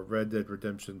 or Red Dead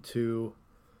Redemption 2.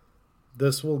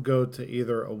 This will go to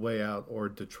either A Way Out or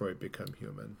Detroit Become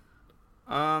Human.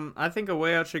 I think A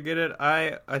Way Out should get it.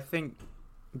 I think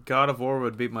God of War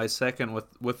would be my second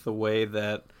with the way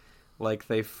that like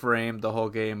they framed the whole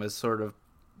game as sort of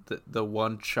the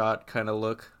one shot kind of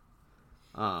look.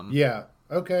 Yeah.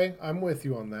 Okay, I'm with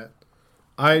you on that.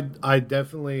 I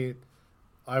definitely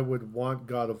would want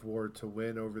God of War to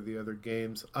win over the other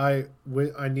games. I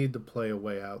need to play A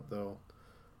Way Out though,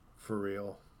 for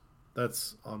real.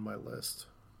 That's on my list.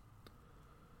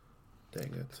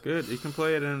 Dang it. It's good. You can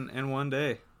play it in one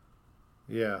day.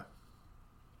 Yeah.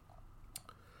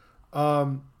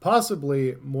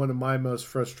 Possibly one of my most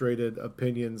frustrated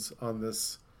opinions on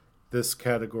this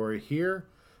category here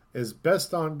is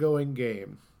best ongoing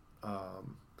game.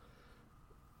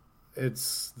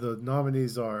 It's the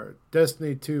nominees are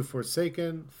Destiny 2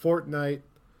 Forsaken, Fortnite,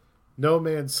 No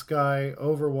Man's Sky,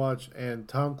 Overwatch, and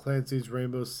Tom Clancy's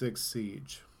Rainbow Six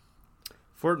Siege.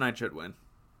 Fortnite should win.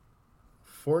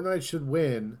 Fortnite should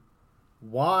win.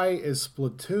 Why is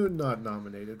Splatoon not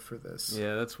nominated for this?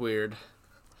 Yeah, that's weird.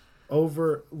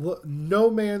 Over No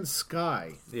Man's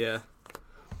Sky. Yeah.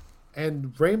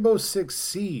 And Rainbow Six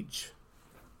Siege.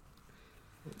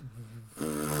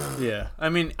 Yeah. I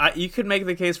mean, you could make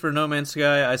the case for No Man's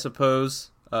Sky, I suppose.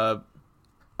 Rainbow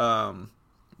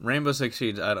Six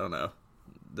Siege, I don't know.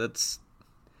 It's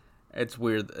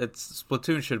weird.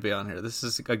 Splatoon should be on here. This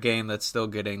is a game that's still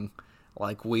getting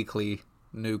like weekly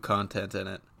new content in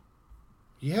it.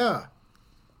 Yeah.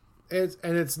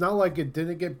 It's not like it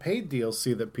didn't get paid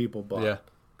DLC that people bought. Yeah.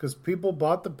 Because people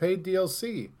bought the paid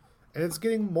DLC. And it's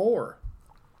getting more.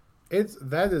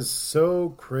 That is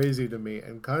so crazy to me.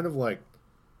 And kind of like,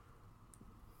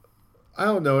 I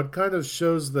don't know, it kind of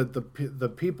shows that the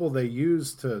people they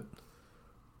use to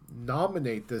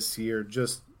nominate this year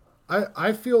just,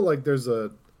 I feel like there's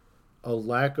a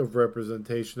lack of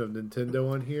representation of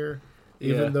Nintendo on here.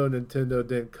 Even though Nintendo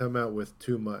didn't come out with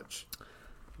too much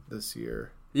this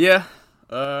year. Yeah.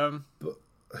 But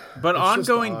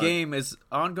ongoing game is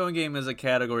a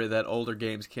category that older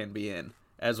games can be in,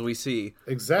 as we see.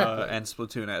 Exactly. And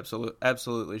Splatoon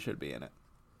absolutely should be in it.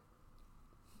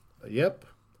 Yep.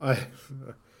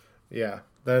 Yeah,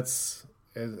 it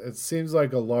seems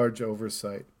like a large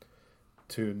oversight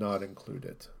to not include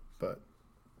it, but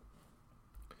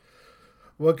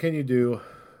what can you do?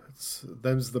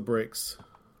 Them's the breaks.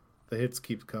 The hits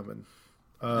keep coming.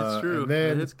 That's true. And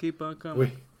then the hits keep on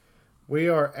coming. We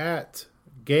are at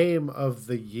Game of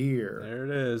the Year. There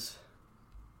it is.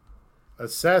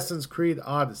 Assassin's Creed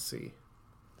Odyssey.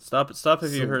 Stop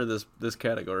if you heard of this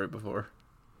category before.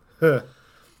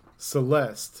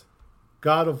 Celeste,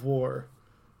 God of War,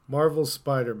 Marvel's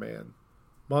Spider-Man,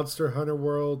 Monster Hunter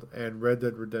World, and Red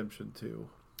Dead Redemption 2.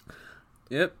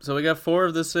 Yep, so we got 4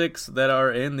 of the 6 that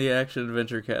are in the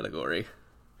action-adventure category.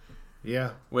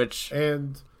 Yeah.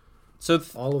 And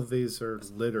all of these are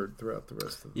littered throughout the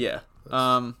rest of the list.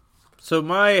 So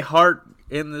my heart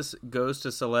in this goes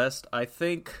to Celeste. I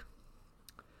think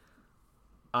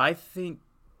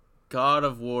God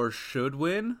of War should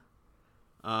win.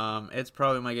 It's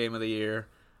probably my game of the year.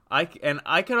 I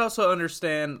could also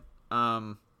understand,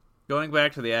 going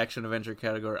back to the action-adventure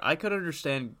category, I could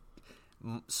understand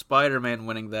Spider-Man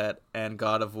winning that and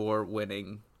God of War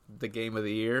winning the game of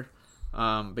the year,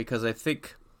 because I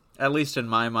think, at least in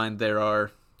my mind, there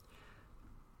are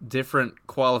different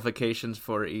qualifications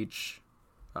for each,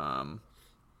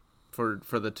 for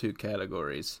the two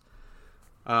categories.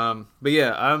 But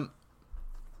yeah,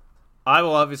 I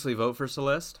will obviously vote for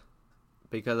Celeste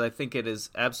because I think it is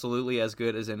absolutely as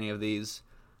good as any of these.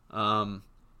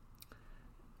 But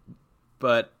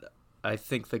I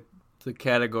think the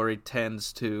category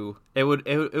tends to it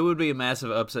would be a massive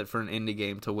upset for an indie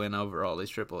game to win over all these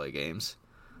AAA games,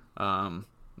 no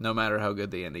matter how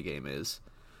good the indie game is.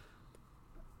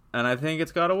 And I think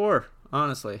it's God of War,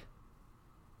 honestly.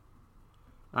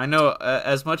 I know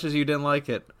as much as you didn't like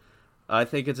it, I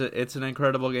think it's an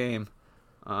incredible game.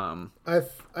 I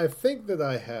think that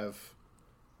I have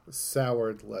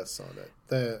soured less on it,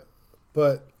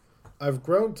 but I've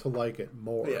grown to like it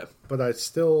more. Yeah. But I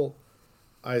still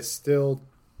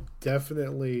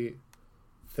definitely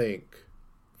think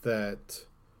that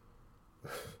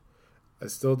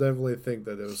it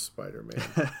was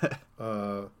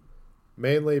Spider-Man.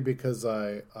 mainly because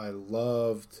I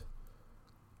loved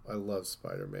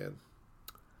Spider-Man.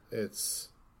 It's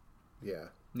yeah,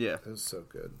 it was so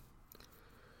good.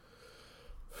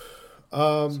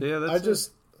 So yeah, I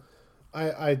just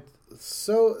I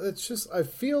so it's just I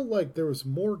feel like there was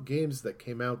more games that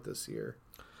came out this year,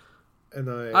 and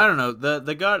I don't know.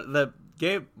 The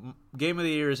game of the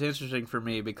year is interesting for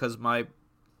me because my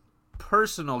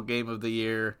personal game of the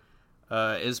year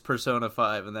is Persona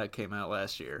 5, and that came out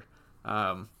last year.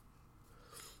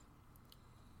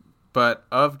 But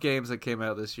of games that came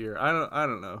out this year, I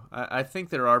don't know. I think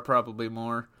there are probably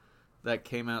more that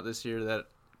came out this year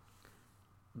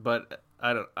but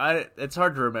it's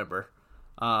hard to remember.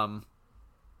 I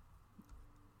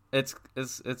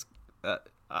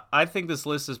think this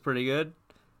list is pretty good.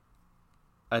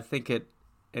 I think it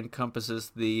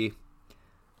encompasses the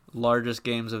largest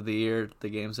games of the year, the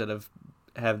games that have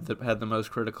had the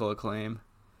most critical acclaim.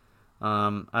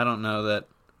 I don't know that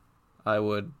I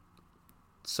would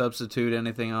substitute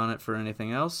anything on it for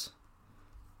anything else,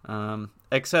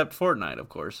 except Fortnite, of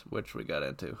course, which we got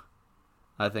into.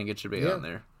 I think it should be on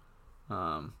there,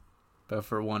 but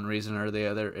for one reason or the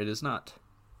other, it is not.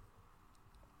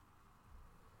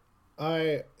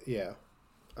 I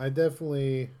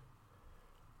definitely.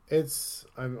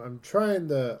 I'm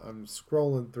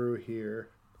scrolling through here,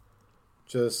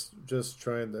 just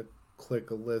trying to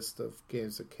click a list of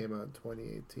games that came out in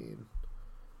 2018,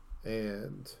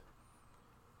 and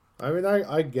I mean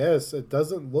I guess it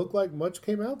doesn't look like much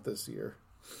came out this year.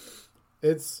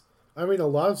 A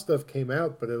lot of stuff came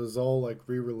out, but it was all like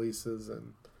re-releases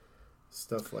and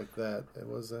stuff like that. It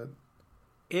wasn't.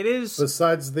 It is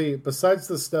besides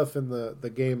the stuff in the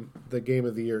game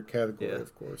of the year category,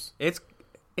 of course.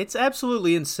 It's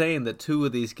absolutely insane that 2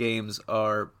 of these games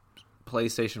are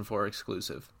PlayStation 4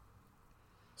 exclusive.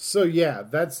 So yeah,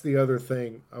 that's the other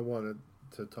thing I wanted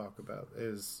to talk about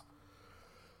is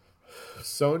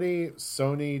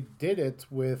Sony did it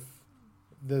with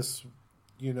this,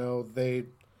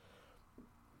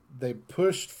 they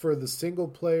pushed for the single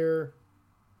player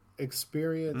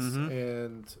experience,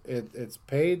 and it's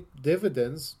paid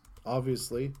dividends.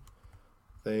 Obviously,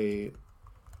 they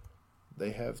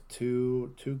have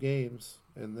two games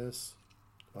in this,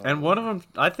 and one of them,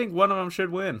 I think one of them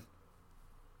should win.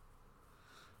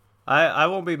 I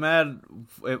won't be mad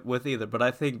with either, but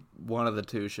I think one of the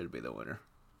 2 should be the winner.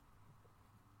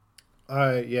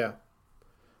 I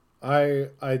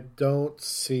don't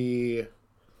see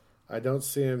any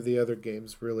of the other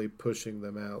games really pushing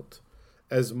them out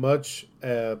as much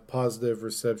positive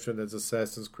reception as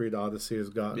Assassin's Creed Odyssey has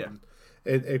gotten.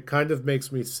 Yeah. It kind of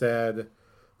makes me sad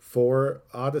for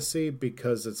Odyssey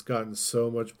because it's gotten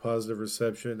so much positive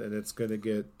reception and it's going to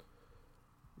get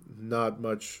not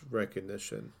much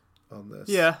recognition on this.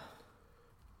 Yeah.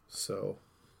 So.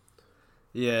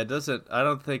 Yeah, it doesn't. I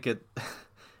don't think it.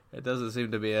 It doesn't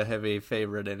seem to be a heavy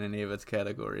favorite in any of its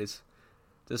categories,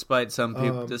 despite some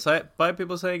people, despite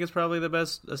people saying it's probably the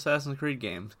best Assassin's Creed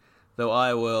game. Though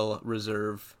I will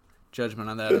reserve judgment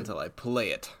on that until I play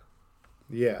it.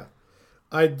 Yeah.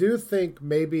 I do think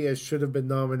maybe it should have been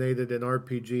nominated in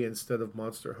RPG instead of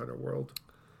Monster Hunter World.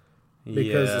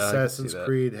 Because Assassin's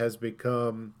Creed has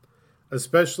become,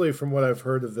 especially from what I've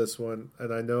heard of this one,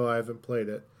 and I know I haven't played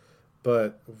it,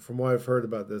 but from what I've heard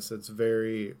about this, it's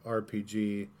very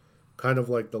RPG, kind of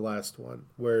like the last one,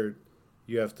 where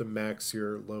you have to max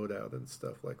your loadout and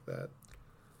stuff like that.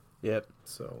 Yep.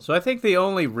 So I think the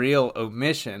only real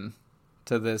omission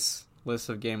to this list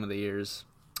of Game of the Years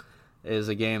is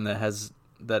a game that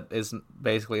is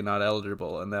basically not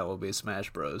eligible, and that will be Smash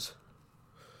Bros.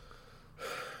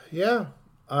 Yeah,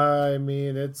 I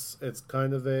mean it's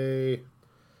kind of a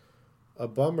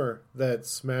bummer that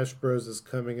Smash Bros is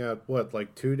coming out. What,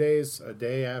 like 2 days, a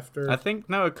day after? I think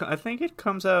it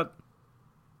comes out.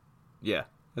 Yeah,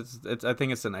 I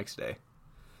think it's the next day.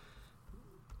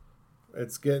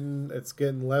 It's getting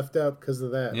left out because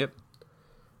of that. Yep.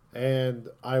 And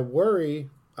I worry.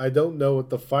 I don't know what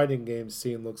the fighting game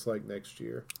scene looks like next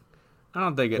year. I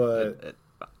don't think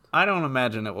I don't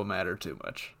imagine it will matter too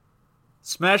much.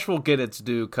 Smash will get its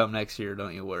due come next year.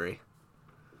 Don't you worry.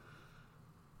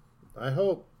 I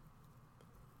hope.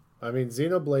 I mean,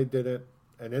 Xenoblade did it,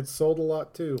 and it sold a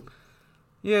lot too.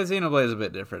 Yeah, Xenoblade is a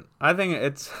bit different. I think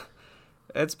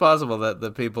it's possible that the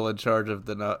people in charge of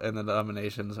the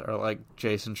nominations are like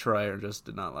Jason Schreier, just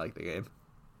did not like the game.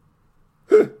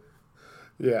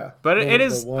 Yeah, but it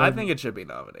is. I think it should be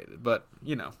nominated, but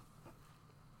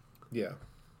Yeah.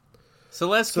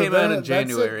 Celeste came out in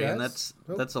January, and that's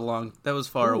a long. That was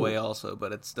far away, also,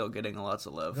 but it's still getting lots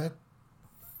of love.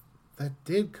 That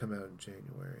did come out in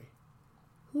January.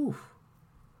 Whew.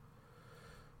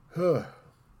 All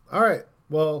right.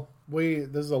 Well,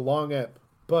 this is a long ep,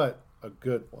 but a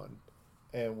good one,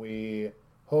 and we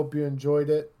hope you enjoyed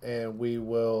it. And we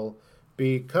will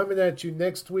be coming at you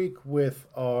next week with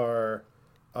our.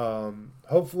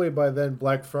 Hopefully by then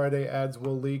Black Friday ads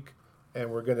will leak,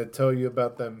 and we're going to tell you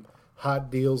about them hot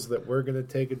deals that we're going to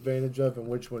take advantage of, and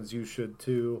which ones you should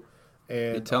too.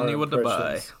 And You're telling you what to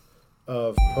buy.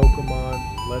 Of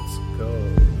Pokemon Let's Go.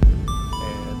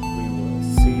 And we will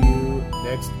see you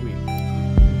next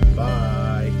week.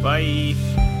 Bye.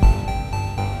 Bye.